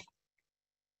happened,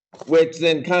 which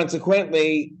then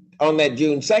consequently on that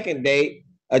June 2nd date,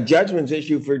 a judgment's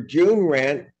issued for June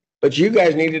rent, but you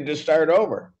guys needed to start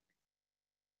over.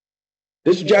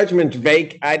 This judgment's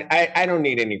vague. I don't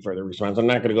need any further response. I'm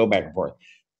not going to go back and forth.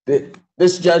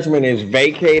 This judgment is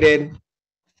vacated.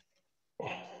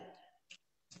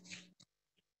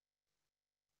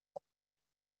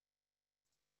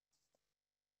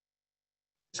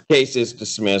 This case is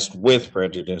dismissed with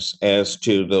prejudice as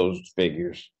to those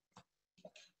figures.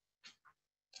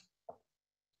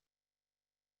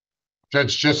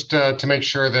 Judge, just to make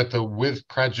sure that the with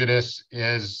prejudice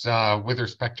is with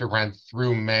respect to rent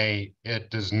through May, it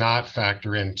does not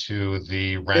factor into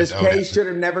the rent. This case should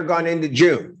have never gone into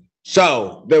June.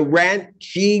 So the rent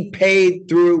she paid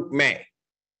through May.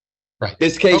 Right.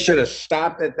 This case should have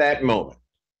stopped at that moment.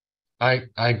 I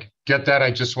get that. I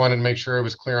just wanted to make sure it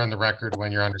was clear on the record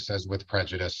when Your Honor says with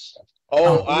prejudice.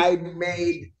 Oh, I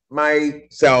made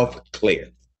myself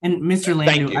clear. And Mr.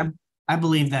 Landau, I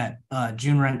believe that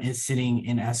June rent is sitting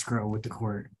in escrow with the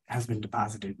court, has been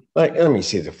deposited. Let me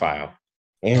see the file.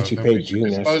 And she paid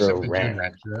June escrow rent.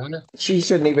 She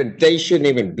shouldn't even, they shouldn't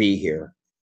even be here.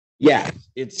 Yeah,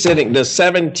 it's sitting, the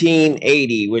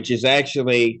 1780, which is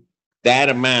actually that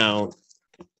amount.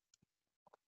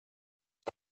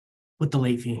 With the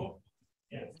late fee.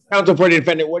 Counsel for the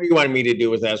defendant, what do you want me to do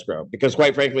with escrow? Because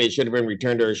quite frankly, it should have been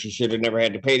returned to her. She should have never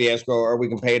had to pay the escrow, or we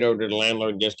can pay it over to the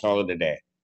landlord and just call it a day.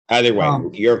 Either way,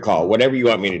 your call, whatever you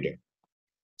want me to do.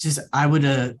 Just, I would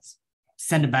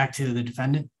send it back to the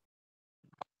defendant.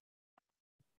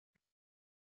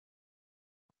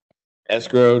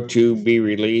 escrow to be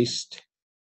released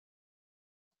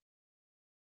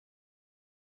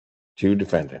to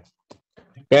defendant.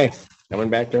 Okay, coming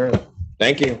back to her.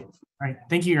 Thank you. All right.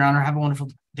 Thank you, Your Honor. Have a wonderful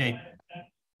day.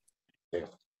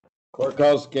 Court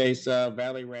calls case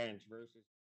Valley Ranch versus.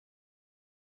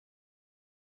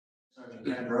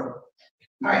 All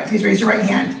right, please raise your right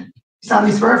hand. You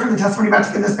solemnly swear from the testimony about to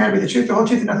give in this matter be the truth, the whole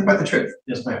truth, and nothing but the truth.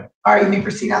 Yes, ma'am. All right, you may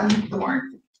proceed on the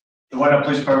warrant. The White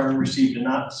Police Department received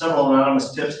several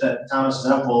anonymous tips that Thomas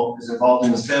Zempel is involved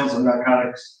in the sales of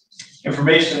narcotics.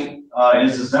 Information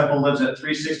is that Zempel lives at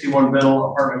 361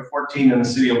 Middle, apartment 14 in the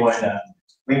city of Wyandotte.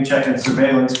 Lien check and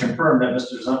surveillance confirmed that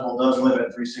Mr. Zempel does live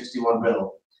at 361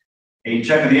 Middle. A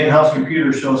check of the in-house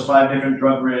computer shows 5 different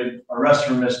drug-related arrests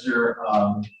for Mr.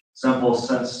 Zempel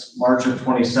since March of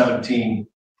 2017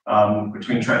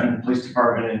 between Trenton Police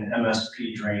Department and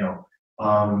MSP Drano.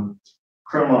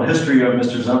 Criminal history of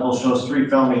Mr. Zempel shows 3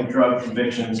 felony drug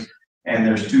convictions, and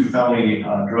there's 2 felony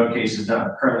drug cases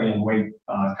currently in Wake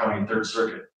County 3rd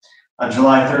Circuit. On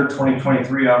July 3rd,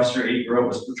 2023, Officer 8 Grote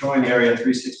was patrolling the area at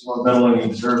 361 Middle, and he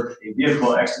observed a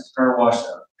vehicle exit the car wash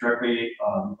directly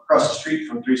across the street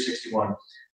from 361.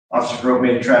 Officer Grote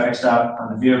made a traffic stop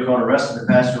on the vehicle and arrested the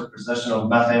passenger for possession of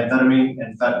methamphetamine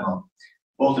and fentanyl.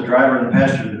 Both the driver and the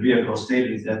passenger of the vehicle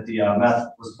stated that the meth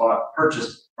was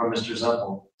purchased from Mr.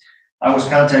 Zempel. I was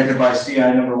contacted by CI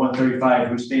number 135,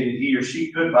 who stated he or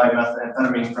she could buy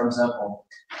methamphetamine from Zempel.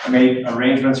 I made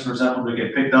arrangements for Zempel to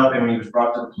get picked up, and when he was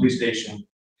brought to the police station.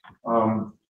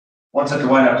 Once at the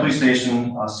Wyandotte Police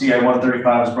Station, CI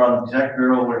 135 was brought to the detective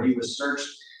bureau, where he was searched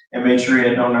and made sure he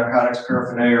had no narcotics,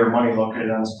 paraphernalia, or money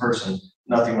located on his person.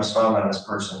 Nothing was found on his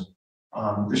person.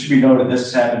 This should be noted,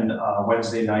 this happened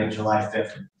Wednesday night, July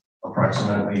 5th,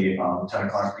 approximately 10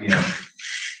 o'clock p.m.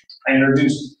 I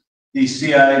introduced the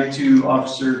CI to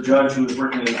Officer Judge, who was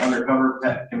working in undercover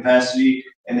capacity,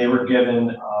 and they were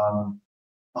given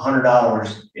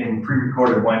 $100 in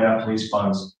pre-recorded Wyandotte police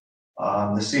funds.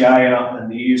 The CI and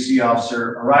the UC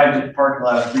officer arrived at the parking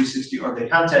lot of 360, or they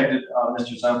contacted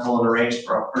Mr. Zempel and arranged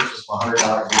for a purchase of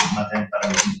 $100 of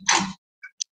methamphetamine.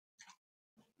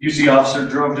 UC officer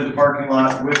drove to the parking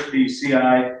lot with the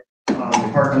CI.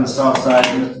 They parked on the south side.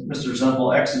 Mr.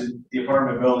 Zempel exited the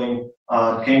apartment building,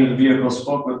 came to the vehicle,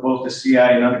 spoke with both the CI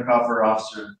and undercover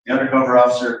officer. The undercover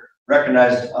officer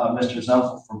recognized Mr.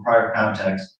 Zempel from prior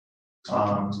contacts.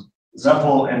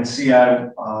 Zempel and CI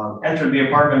entered the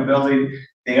apartment building.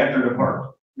 They entered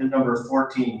apartment number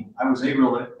 14. I was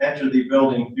able to enter the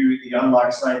building through the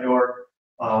unlocked side door,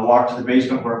 walk to the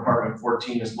basement where apartment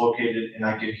 14 is located, and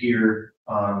I could hear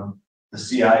the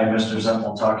CI and Mr.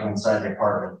 Zempel talking inside the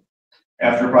apartment.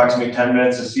 After approximately 10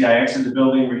 minutes, the CI exited the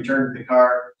building, returned to the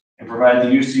car, and provided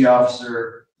the UC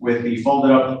officer with the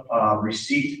folded up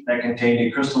receipt that contained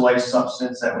a crystallized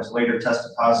substance that was later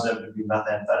tested positive to be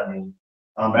methamphetamine.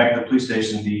 Back at the police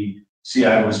station, the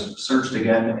CI was searched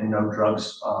again, and no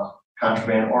drugs,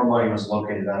 contraband, or money was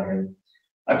located on him.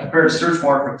 I prepared a search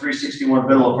warrant for 361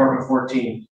 Middle, apartment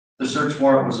 14. The search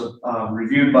warrant was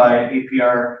reviewed by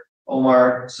APR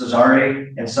Omar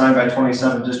Cesare and signed by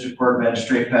 27 District Court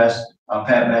Magistrate Pat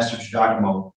Master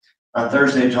Giacomo. On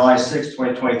Thursday, July 6,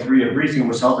 2023, a briefing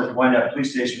was held at the Wyandotte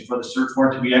Police Station for the search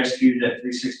warrant to be executed at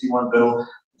 361 Middle,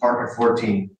 apartment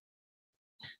 14.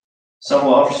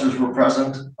 Several officers were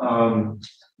present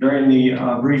during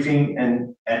the briefing,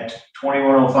 and at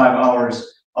 21:05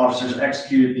 hours, officers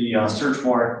executed the search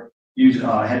warrant.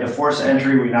 Had to force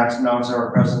entry. We announced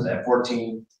our presence at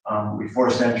 14. We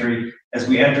forced entry. As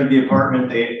we entered the apartment,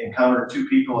 they encountered 2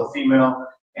 people, a female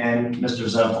and Mr.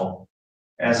 Zempel.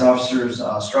 As officers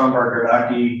Stromberg,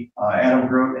 Gardaki, Adam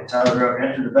Grote, and Tyler Grote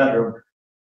entered the bedroom,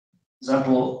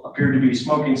 Zempel appeared to be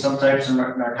smoking some types of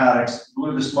narcotics,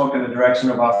 blew the smoke in the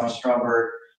direction of Officer Stromberg,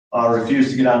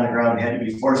 refused to get on the ground. He had to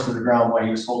be forced to the ground while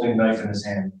he was holding a knife in his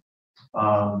hand.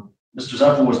 Mr.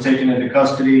 Zempel was taken into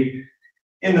custody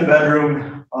in the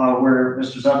bedroom where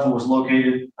Mr. Zempel was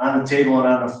located. On the table and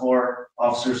on the floor,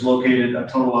 officers located a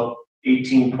total of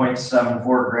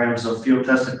 18.74 grams of field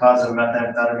tested positive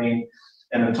methamphetamine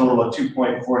and a total of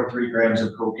 2.43 grams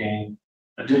of cocaine,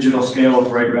 a digital scale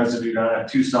with right residue on it,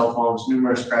 2 cell phones,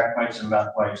 numerous crack pipes and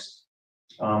meth pipes,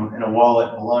 and a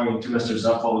wallet belonging to Mr.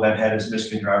 Zempel that had his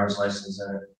Michigan driver's license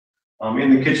in it.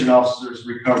 In the kitchen, officers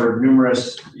recovered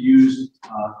numerous used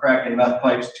crack and meth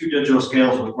pipes, 2 digital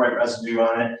scales with white residue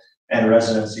on it, and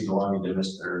residency belonging to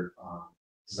Mr.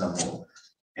 Zempel.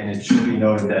 And it should be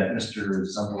noted that Mr.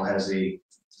 Zempel has a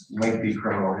lengthy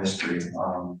criminal history,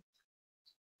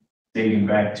 dating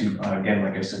back to, again,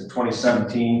 like I said,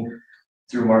 2017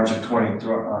 through March of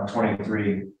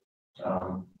 2023,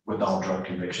 with all drug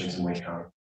convictions in Wake County.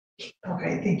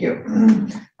 Okay, thank you.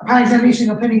 Upon examination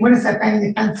and opinion, witness that finding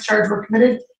the offense charge were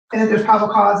committed and that there's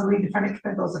probable cause the defendant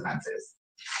committed those offenses.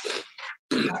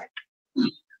 All right.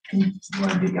 And you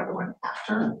want to do the other one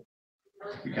after?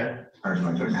 Okay. Or do you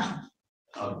want to do it now?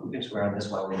 We can swear on this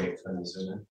while we're waiting for them to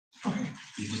zoom in. Okay.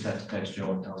 You just have to text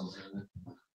Joe and tell him to zoom in.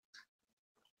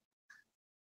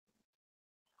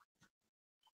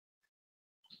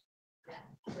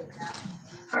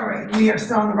 All right, we are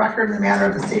still on the record in the matter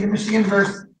of the state of Michigan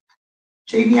versus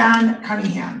Javion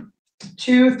Cunningham,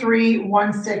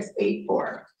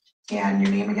 231684. And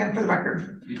your name again for the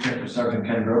record. Detective Sergeant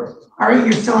Ken Brooks. All right,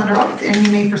 you're still under oath and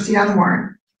you may proceed on the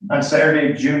warrant. On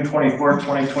Saturday, June 24th,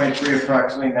 2023,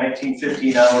 approximately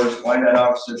 19:15 hours, Wyandotte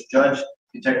officers Judge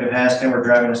Detective Haskin were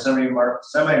driving a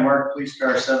semi-marked police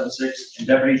car 76, and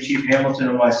Deputy Chief Hamilton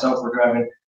and myself were driving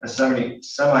a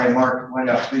semi-marked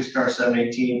Wyandotte police car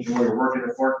 718, and we were working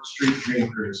the 4th Street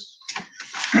Green Cruise.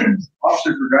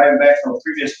 Officers were driving back from a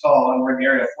previous call and we're in the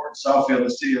area of Fort Southfield, the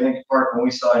city of Lincoln Park, when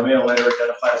we saw a male later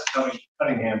identified as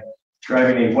Cunningham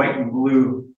driving a white and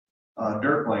blue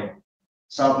dirt bike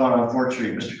southbound on 4th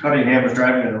Street. Mr. Cunningham was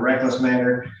driving in a reckless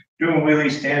manner, doing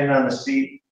wheelies, standing on the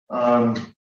seat,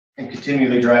 and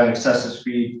continually driving excessive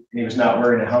speed. And he was not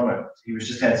wearing a helmet. He was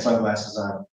just had sunglasses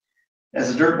on.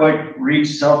 As the dirt bike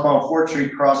reached southbound 4th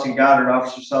Street crossing Goddard,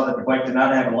 officers saw that the bike did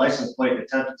not have a license plate and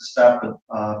attempted to stop the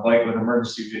bike with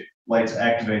emergency lights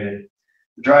activated.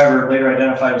 The driver, later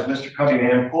identified as Mr.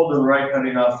 Cunningham, pulled to the right,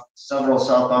 cutting off several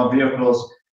southbound vehicles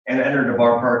and entered the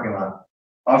bar parking lot.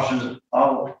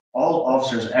 All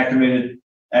officers activated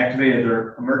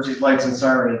their emergency lights and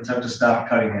siren in an attempt to stop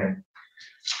Cunningham.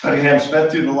 Cunningham sped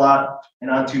through the lot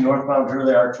and onto northbound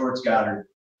Hurley Arc towards Goddard.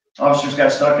 Officers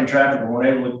got stuck in traffic and were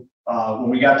able to. When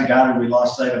we got to Goddard, we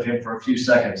lost sight of him for a few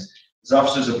seconds. As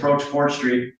officers approached 4th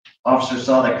Street, officers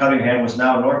saw that Cunningham was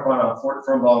now northbound on Fort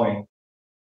from Bowling.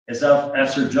 As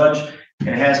Officer Judge and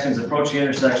Haskins approached the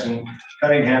intersection,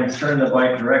 Cunningham turned the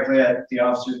bike directly at the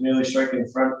officers, nearly striking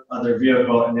the front of their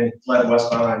vehicle, and then fled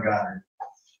westbound on Goddard.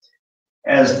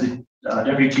 As the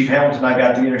Deputy Chief Hamilton and I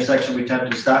got to the intersection, we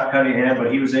attempted to stop Cunningham,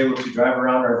 but he was able to drive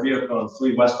around our vehicle and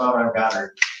flee westbound on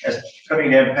Goddard. As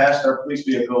Cunningham passed our police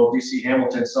vehicle, DC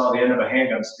Hamilton saw the end of a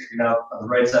handgun sticking out on the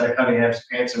right side of Cunningham's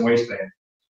pants and waistband.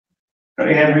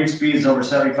 Cunningham reached speeds over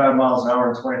 75 miles an hour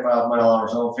in 25-mile-an-hour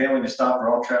zone, failing to stop for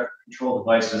all traffic control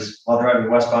devices while driving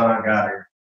westbound on Goddard.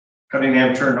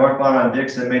 Cunningham turned northbound on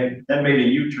Dix and then made a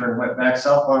U-turn, went back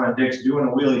southbound on Dix, doing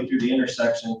a wheelie through the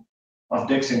intersection of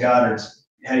Dix and Goddard's,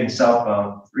 heading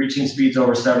southbound, reaching speeds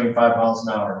over 75 miles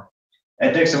an hour.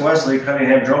 At Dix and Wesley,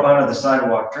 Cunningham drove onto the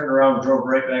sidewalk, turned around and drove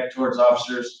right back towards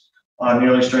officers,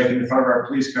 nearly striking in front of our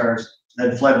police cars,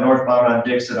 then fled northbound on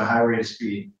Dix at a high rate of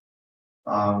speed.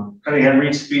 Cunningham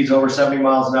reached speeds over 70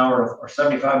 miles an hour or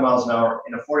 75 miles an hour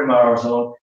in a 40-mile-an-hour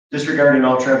zone, disregarding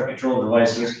all traffic control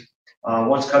devices.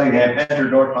 Once Cunningham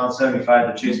entered northbound 75,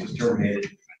 the chase was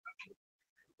terminated.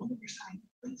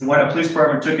 The Wyandotte Police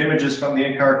Department took images from the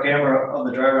in-car camera of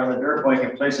the driver on the dirt bike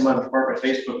and placed them on the department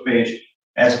Facebook page,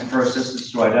 asking for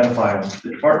assistance to identify him.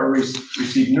 The department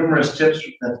received numerous tips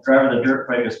that the driver of the dirt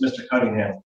bike is Mr.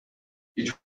 Cunningham.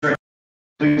 Detroit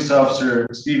police officer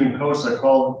Stephen Kosa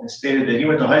called and stated that he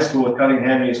went to high school with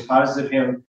Cunningham and he was positive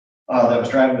him that was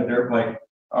driving the dirt bike.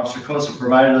 Officer Kosa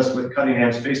provided us with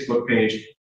Cunningham's Facebook page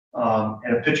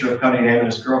and a picture of Cunningham and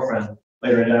his girlfriend,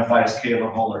 later identified as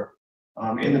Kayla Holler.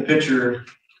 In the picture,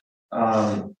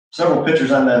 several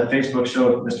pictures on the Facebook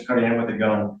showed Mr. Cunningham with a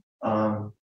gun.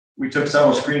 We took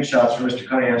several screenshots from Mr.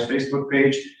 Cunningham's Facebook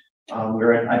page. We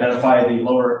identified the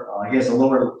lower, he has a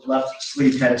lower left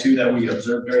sleeve tattoo that we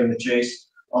observed during the chase.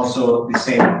 Also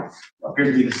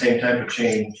appeared to be the same type of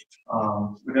chain.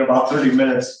 Within about 30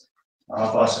 minutes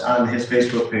of us on his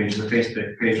Facebook page, the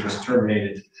Facebook page was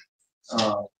terminated.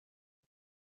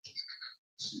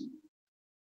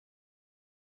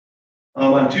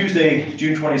 On Tuesday,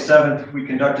 June 27th, we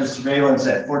conducted surveillance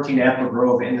at 14 Apple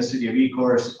Grove in the city of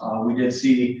Ecorse. We did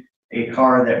see a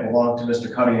car that belonged to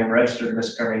Mr. Cunningham, registered to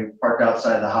Mr. Cunningham, parked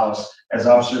outside the house. As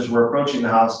officers were approaching the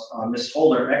house, Ms.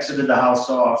 Holder exited the house,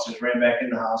 so officers ran back in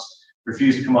the house,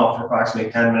 refused to come out for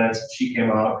approximately 10 minutes. She came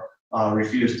out,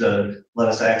 refused to let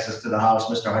us access to the house.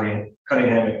 Mr.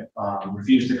 Cunningham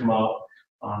refused to come out,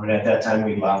 and at that time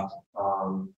we left.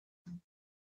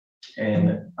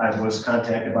 And I was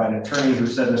contacted by an attorney who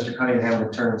said Mr. Cunningham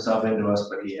would turn himself into us,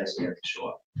 but he has yet to show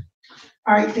up.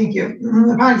 All right, thank you.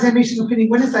 Upon examination of opinion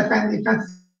witness, I find the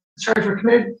offense charge were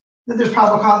committed, that there's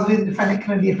probable cause the defendant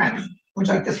committed the offense. Would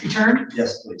you like this returned?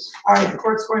 Yes, please. All right, the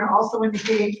court's going to also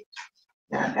indicate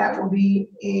that that will be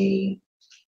a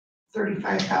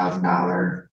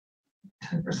 $35,000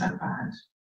 10% bond.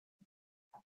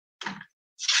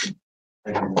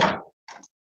 All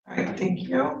right, thank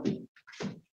you.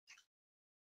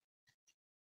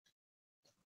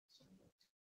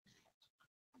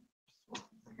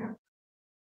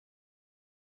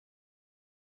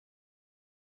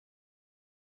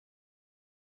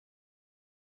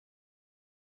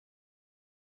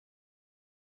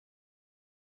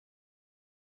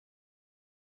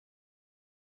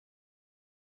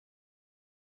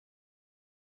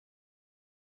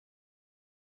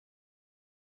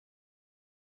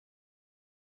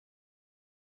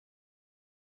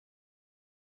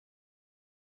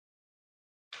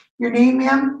 Your name,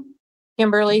 ma'am?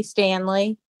 Kimberly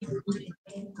Stanley.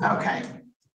 Okay.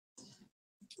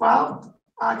 Well,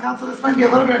 counsel, this might be a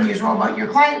little bit unusual, but your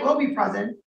client will be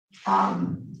present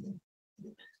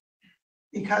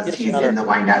because Yes, he's in the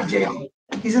Wyandotte jail.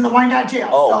 He's in the Wyandotte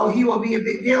jail, so he will be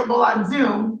available on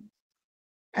Zoom,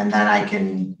 and then I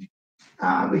can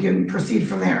we can proceed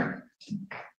from there.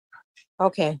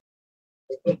 Okay.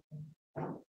 It's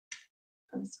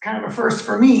kind of a first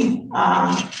for me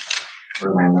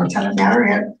for landlord tenant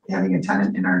matter, having a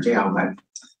tenant in our jail, but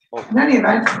in any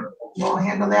event, we'll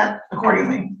handle that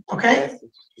accordingly. Okay.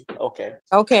 Okay.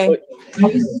 Okay.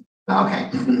 Okay,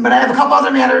 but I have a couple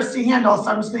other matters to handle, so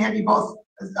I'm just gonna have you both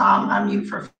on mute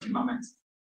for a few moments.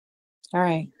 All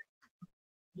right.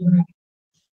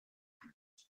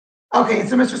 Okay,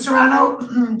 so Mr. Serrano,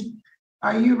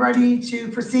 are you ready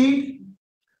to proceed?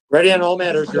 Ready on all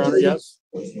matters, Your Honor, yes.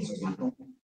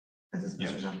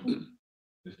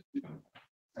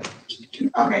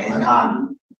 Okay,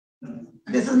 and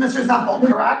this is Mr. Zempel,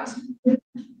 correct?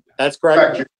 That's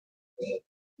correct.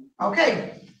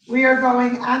 Okay, we are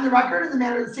going on the record in the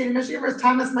matter of the state of Michigan versus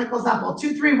Thomas Michael Zempel,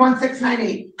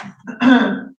 231698.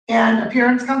 And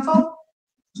appearance, counsel?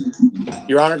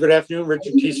 Your Honor, good afternoon.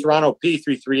 Richard T. Serrano,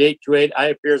 P33828. I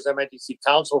appear as MIDC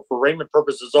counsel for arraignment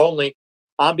purposes only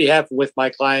on behalf with my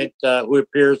client who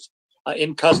appears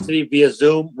in custody via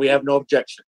Zoom. We have no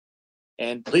objection.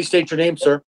 And please state your name,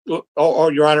 sir.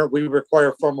 Or Your Honor, we require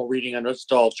a formal reading on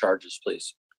all charges,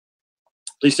 please.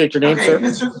 Please state your name, okay, sir.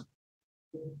 Mr.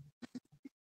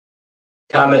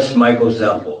 Thomas Michael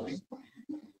Zempel.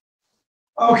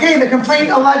 Okay, the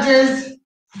complaint alleges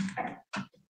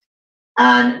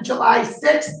on July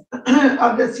 6th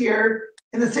of this year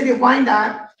in the city of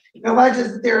Wyandotte, it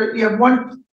alleges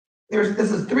that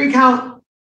this is 3-count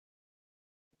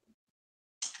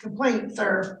complaint,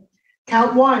 sir.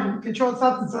 Count 1, controlled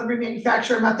substance delivery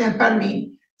manufacturer of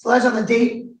methamphetamine. It's alleged on the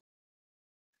date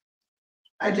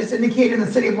I just indicated in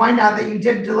the city of Wyandotte that you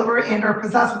did deliver and or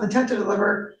possess with intent to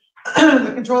deliver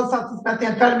the controlled substance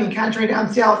methamphetamine contrary to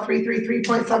MCL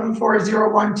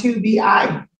 333.74012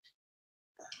 BI.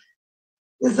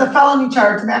 This is a felony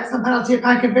charge. Maximum penalty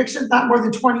upon conviction, not more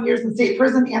than 20 years in state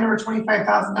prison and or a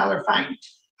 $25,000 fine.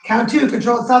 Count 2,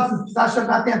 controlled substance possession of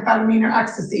methamphetamine or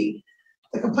ecstasy.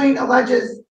 The complaint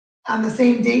alleges on the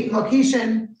same date and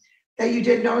location that you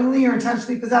did knowingly or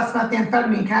intentionally possess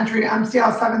methamphetamine contrary to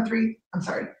MCL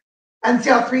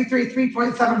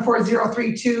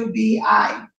 333.74032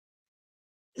 BI.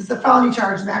 This is a felony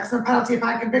charge. Maximum penalty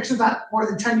upon conviction, not more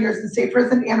than 10 years in state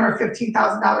prison and or a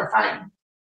 $15,000 fine.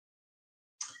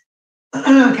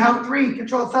 Count 3,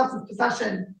 controlled substance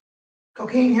possession,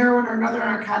 cocaine, heroin, or another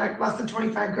narcotic less than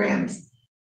 25 grams.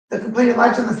 The complaint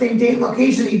alleged on the same date and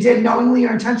location that you did knowingly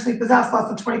or intentionally possess less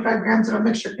than 25 grams of a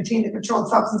mixture containing the controlled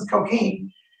substance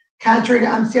cocaine, contrary to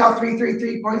MCL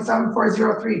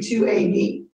 333.74032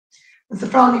 AD. It's a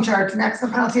felony charge.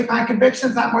 Maximum penalty upon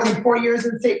conviction, not more than 4 years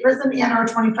in state prison and or a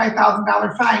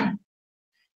 $25,000 fine.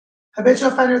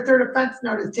 Habitual offender, third offense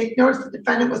notice. Take notice the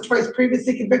defendant was twice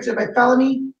previously convicted by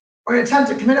felony or an attempt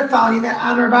to commit a felony that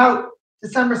on or about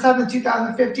December 7,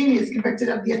 2015, he is convicted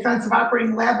of the offense of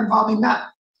operating a lab involving meth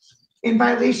in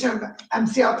violation of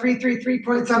MCL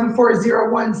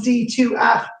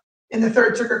 333.7401C2F in the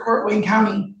Third Circuit Court, Wayne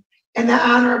County. And that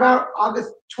on or about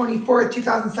August 24,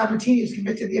 2017, he was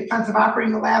convicted of the offense of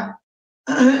operating a lab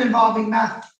involving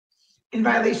meth in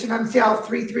violation of MCL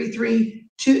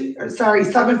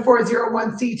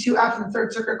 7401C2F in the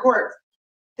Third Circuit Court.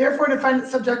 Therefore, defendant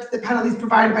subject to the penalties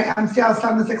provided by MCL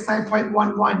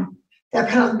 769.11. That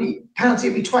penalty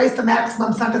would be twice the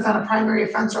maximum sentence on a primary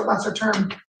offense or lesser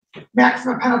term.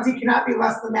 Maximum penalty cannot be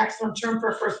less than the maximum term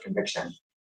for a first conviction.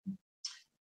 Do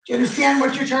you understand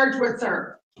what you're charged with,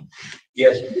 sir?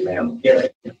 Yes, ma'am. Yes.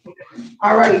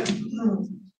 All right.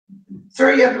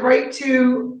 Sir, you have the right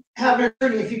to have an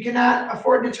attorney. If you cannot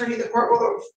afford an attorney, the court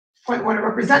will appoint one to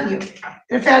represent you.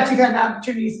 In fact, you've had an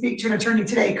opportunity to speak to an attorney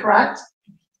today, correct?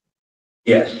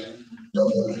 Yes.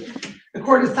 The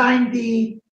court assigned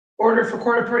the order for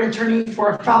court-appointed attorney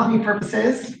for felony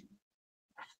purposes.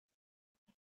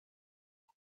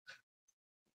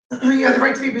 You have the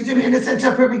right to be presumed innocent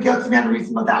until proven guilty beyond a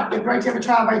reasonable doubt. You have the right to have a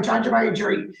trial by a judge or by a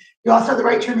jury. You also have the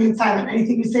right to remain silent.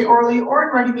 Anything you say orally or in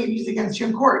writing may be used against you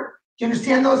in court. Do you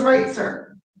understand those rights,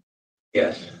 sir?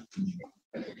 Yes.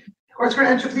 Court's going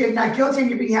to enter plea of not guilty on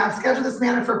your behalf. Schedule this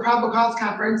matter for a probable cause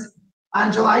conference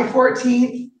on July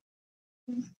 14th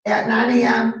at 9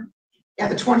 a.m. at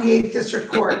the 28th District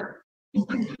Court.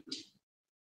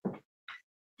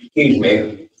 Excuse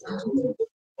me.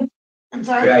 I'm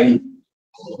sorry.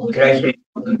 Could I say,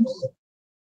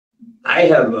 I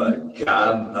have a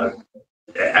job.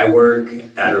 I work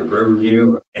out of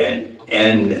Riverview,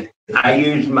 and I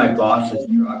use my boss's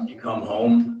truck to come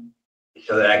home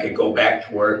so that I could go back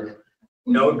to work.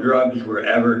 No drugs were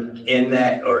ever in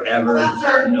that or ever. Hold on,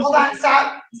 sir. Hold on.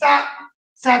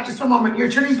 Stop just for a moment. Your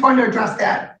attorney's going to address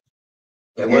that.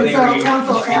 Yeah, well, and so,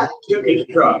 counsel, took his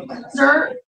truck.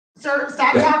 Sir,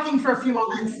 stop talking for a few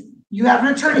moments. You have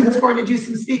an attorney that's going to do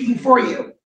some speaking for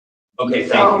you. Okay,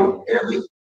 thank you.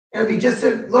 It'll be just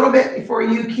a little bit before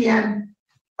you can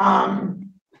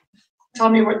tell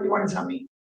me what you want to tell me.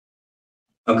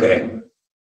 Okay.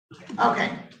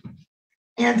 Okay.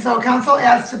 And so, counsel,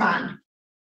 as to bond.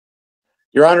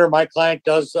 Your Honor, my client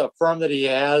does affirm that he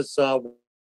has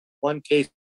one case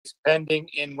pending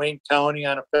in Wayne County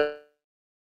on a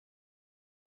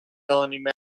felony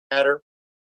matter.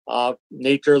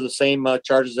 Nature of the same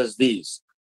charges as these.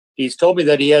 He's told me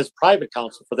that he has private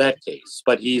counsel for that case,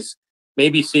 but he's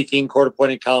maybe seeking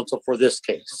court-appointed counsel for this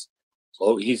case.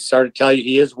 So he started to tell you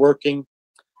he is working.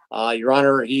 Your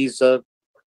Honor, he's a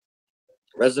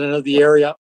resident of the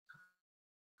area.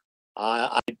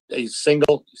 He's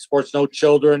single, he sports no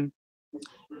children.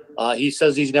 He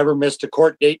says he's never missed a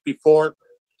court date before.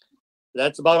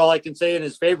 That's about all I can say in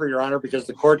his favor, Your Honor, because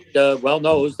the court well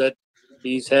knows that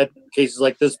he's had cases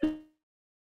like this.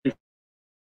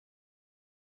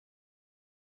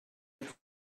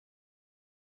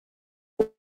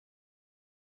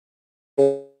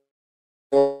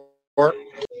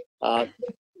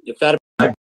 If that,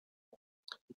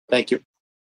 thank you.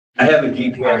 I have a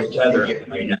GPS tether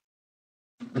right now.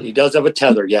 He does have a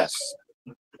tether, yes.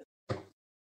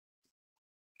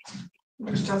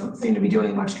 Which doesn't seem to be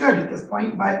doing much good at this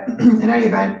point, but in any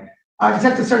event,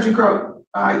 Detective Sergeant Grote,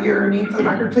 your name for the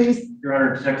record, please. Your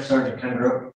Honor, Detective Sergeant Ken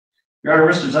Grote. Your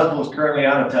Honor, Mr. Zempel is currently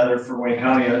on a tether for Wayne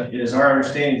County. It is our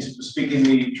understanding, speaking to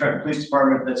the Trenton Police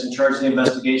Department that's in charge of the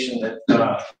investigation, that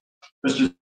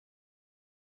Mr.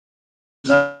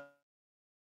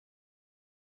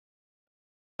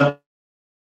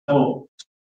 Zempel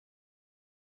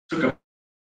took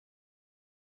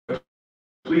a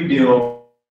plea deal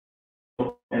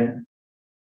and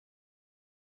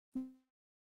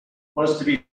was to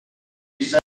be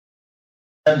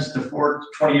sentenced to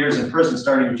 20 years in prison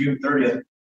starting June 30th,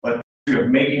 but of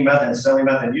making meth and selling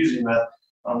meth and using meth,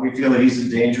 we feel that he's a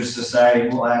dangerous society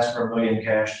and will ask for $1 million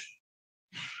cash.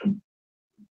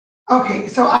 Okay,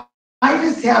 so I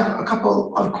just have a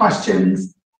couple of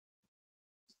questions.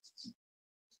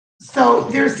 So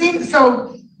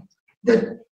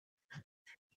the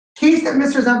case that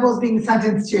Mr. Zempel is being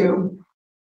sentenced to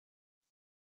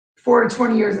 4 to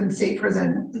 20 years in state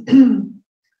prison.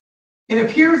 It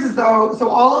appears as though, so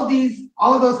all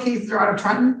of those cases are out of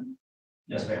Trenton?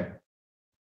 Yes, ma'am.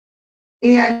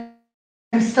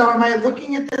 And so am I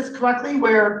looking at this correctly,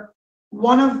 where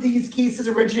one of these cases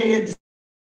originated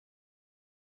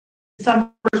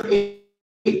December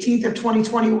 18th of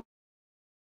 2021,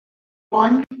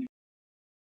 and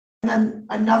then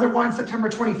another one September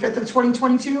 25th of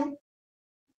 2022?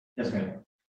 Yes, ma'am.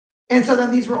 And so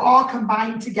then these were all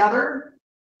combined together?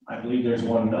 I believe there's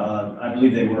one, I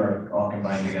believe they were all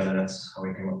combined together. That's how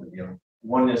we came up with the deal.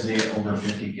 One is a over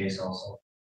 50 case also.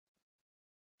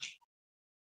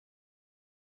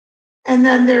 And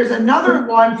then there's another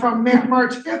one from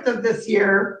March 5th of this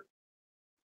year.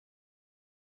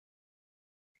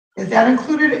 Is that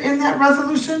included in that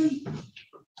resolution?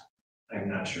 I'm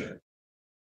not sure.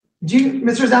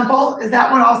 Mr. Zempel, is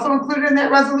that one also included in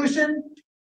that resolution?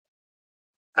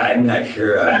 I'm not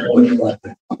sure. I don't know which one.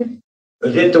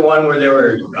 Was it the one where there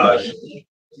were,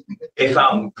 they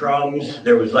found crumbs?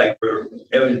 There was like,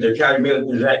 they're charging me with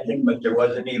possession, but there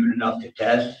wasn't even enough to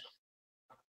test.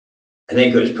 I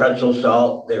think it was pretzel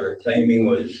salt they were claiming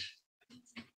was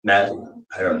meth.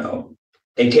 I don't know.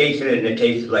 They tasted it and it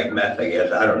tasted like meth, I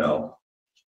guess. I don't know.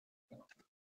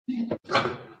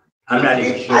 I'm not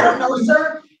even sure. I don't know,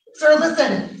 sir. Sir,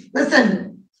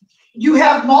 listen. You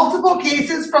have multiple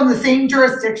cases from the same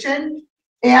jurisdiction,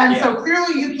 and so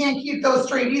clearly you can't keep those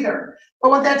straight either. But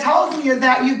what that tells me is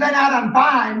that you've been out on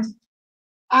bond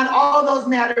on all those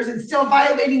matters and still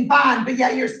violating bond, but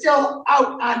yet you're still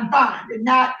out on bond and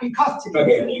not in custody.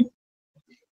 Okay.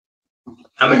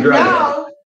 I'm a drug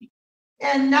addict.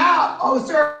 And now, oh,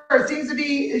 sir, it seems to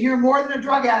be you're more than a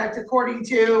drug addict according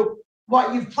to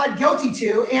what you've pled guilty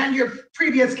to and your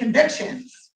previous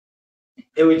convictions.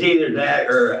 It was either that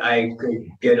or I could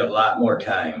get a lot more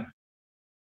time.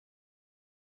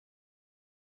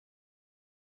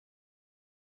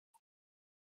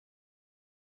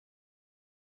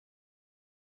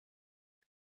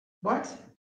 What?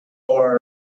 Or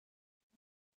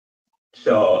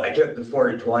so I took the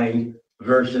 4 to 20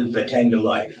 versus the 10 to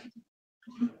life.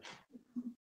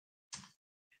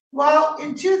 Well,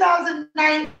 in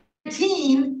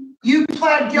 2019, you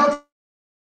pled guilty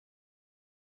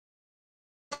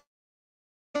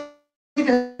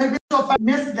to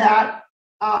missed that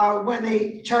when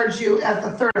they charged you as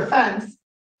the third offense,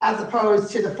 as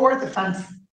opposed to the fourth offense.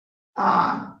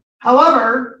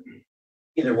 However,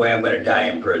 either way, I'm going to die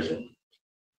in prison.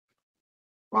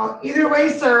 Well, either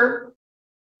way, sir,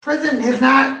 prison has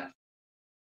not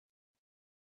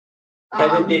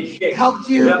helped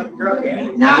you not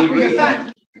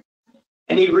reoffend.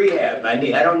 I need rehab. I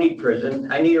don't need prison.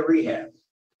 I need a rehab.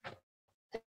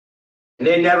 And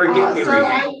they never give me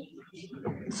rehab.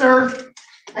 Sir,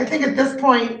 I think at this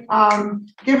point,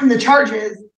 given the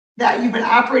charges that you've been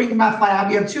operating a meth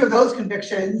lab, you have 2 of those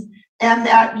convictions, and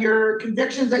that your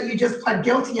convictions that you just pled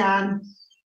guilty on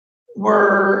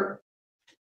were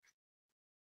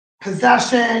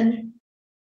possession,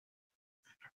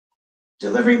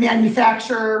 delivery,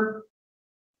 manufacture.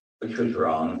 Which was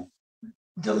wrong.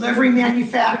 Delivery,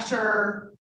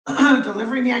 manufacture,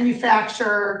 delivery,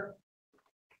 manufacture,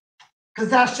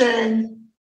 possession,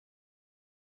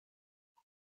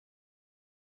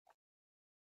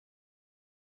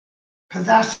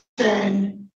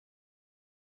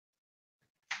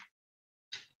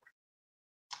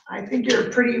 I think you're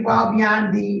pretty well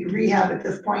beyond the rehab at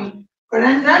this point. But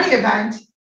in any event,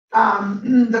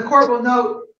 the court will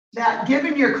note that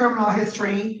given your criminal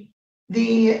history,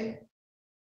 the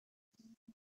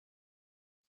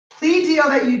plea deal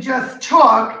that you just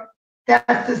took,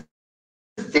 that's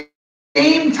the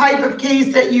same type of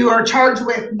case that you are charged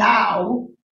with now.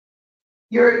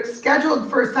 You're scheduled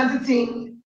for sentencing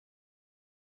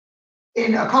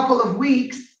in a couple of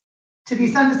weeks to be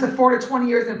sentenced to 4 to 20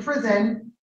 years in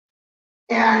prison.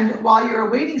 And while you're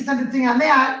awaiting sentencing on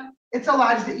that, it's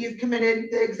alleged that you've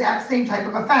committed the exact same type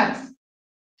of offense.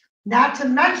 Not to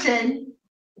mention,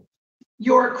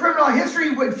 your criminal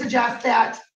history would suggest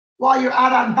that while you're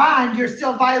out on bond, you're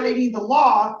still violating the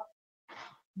law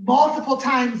multiple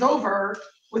times over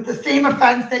with the same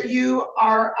offense that you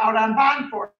are out on bond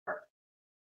for.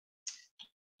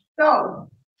 So,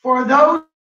 for those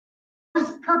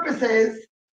purposes,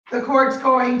 the court's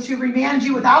going to remand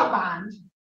you without bond.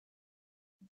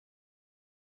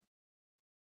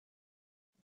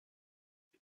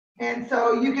 And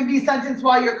so you can be sentenced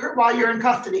while you're in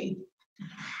custody.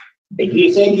 Do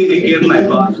you think you could give my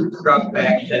boss a truck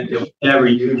back that it was never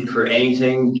used for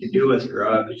anything to do with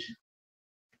drugs?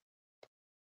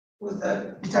 Was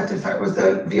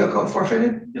the vehicle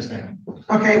forfeited? Yes, ma'am.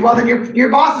 Okay, well then your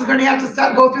boss is going to have to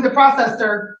go through the process,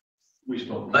 sir. We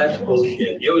spoke. That's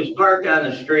bullshit. It was parked on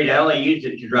the street. I only used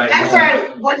it to drive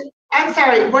home. I'm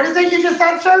sorry, what is it you just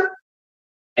said, sir?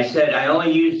 I said I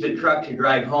only used the truck to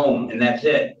drive home, and that's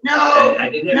it. No, I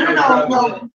didn't have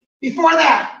no. Before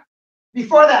that.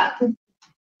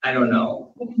 I don't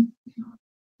know.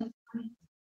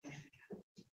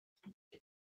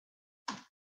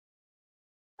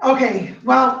 Okay,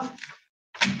 well,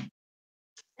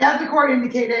 as the court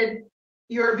indicated,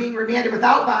 you're being remanded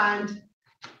without bond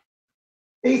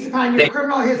based upon your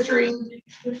criminal history,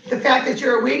 the fact that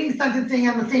you're awaiting sentencing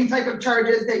on the same type of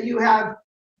charges that you have,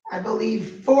 I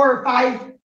believe, 4 or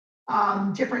 5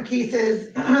 different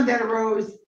cases that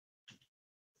arose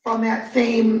from the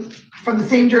same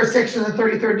jurisdiction, the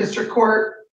 33rd District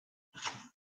Court.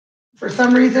 For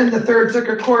some reason, the 3rd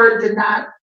Circuit Court did not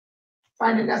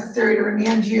find it necessary to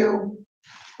remand you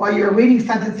while you're awaiting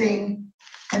sentencing,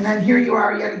 and then here you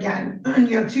are yet again.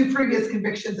 You have 2 previous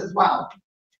convictions as well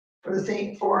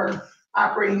for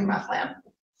operating a meth lab.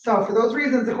 So for those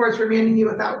reasons, the court's remanding you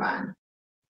without bond.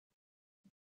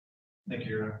 Thank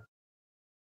you, Your Honor.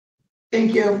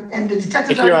 Thank you. And the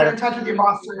detectives are in touch with your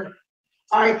boss, sir.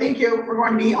 All right, thank you. We're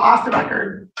going to be off the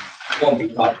record. I won't be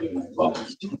talking to my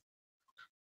boss.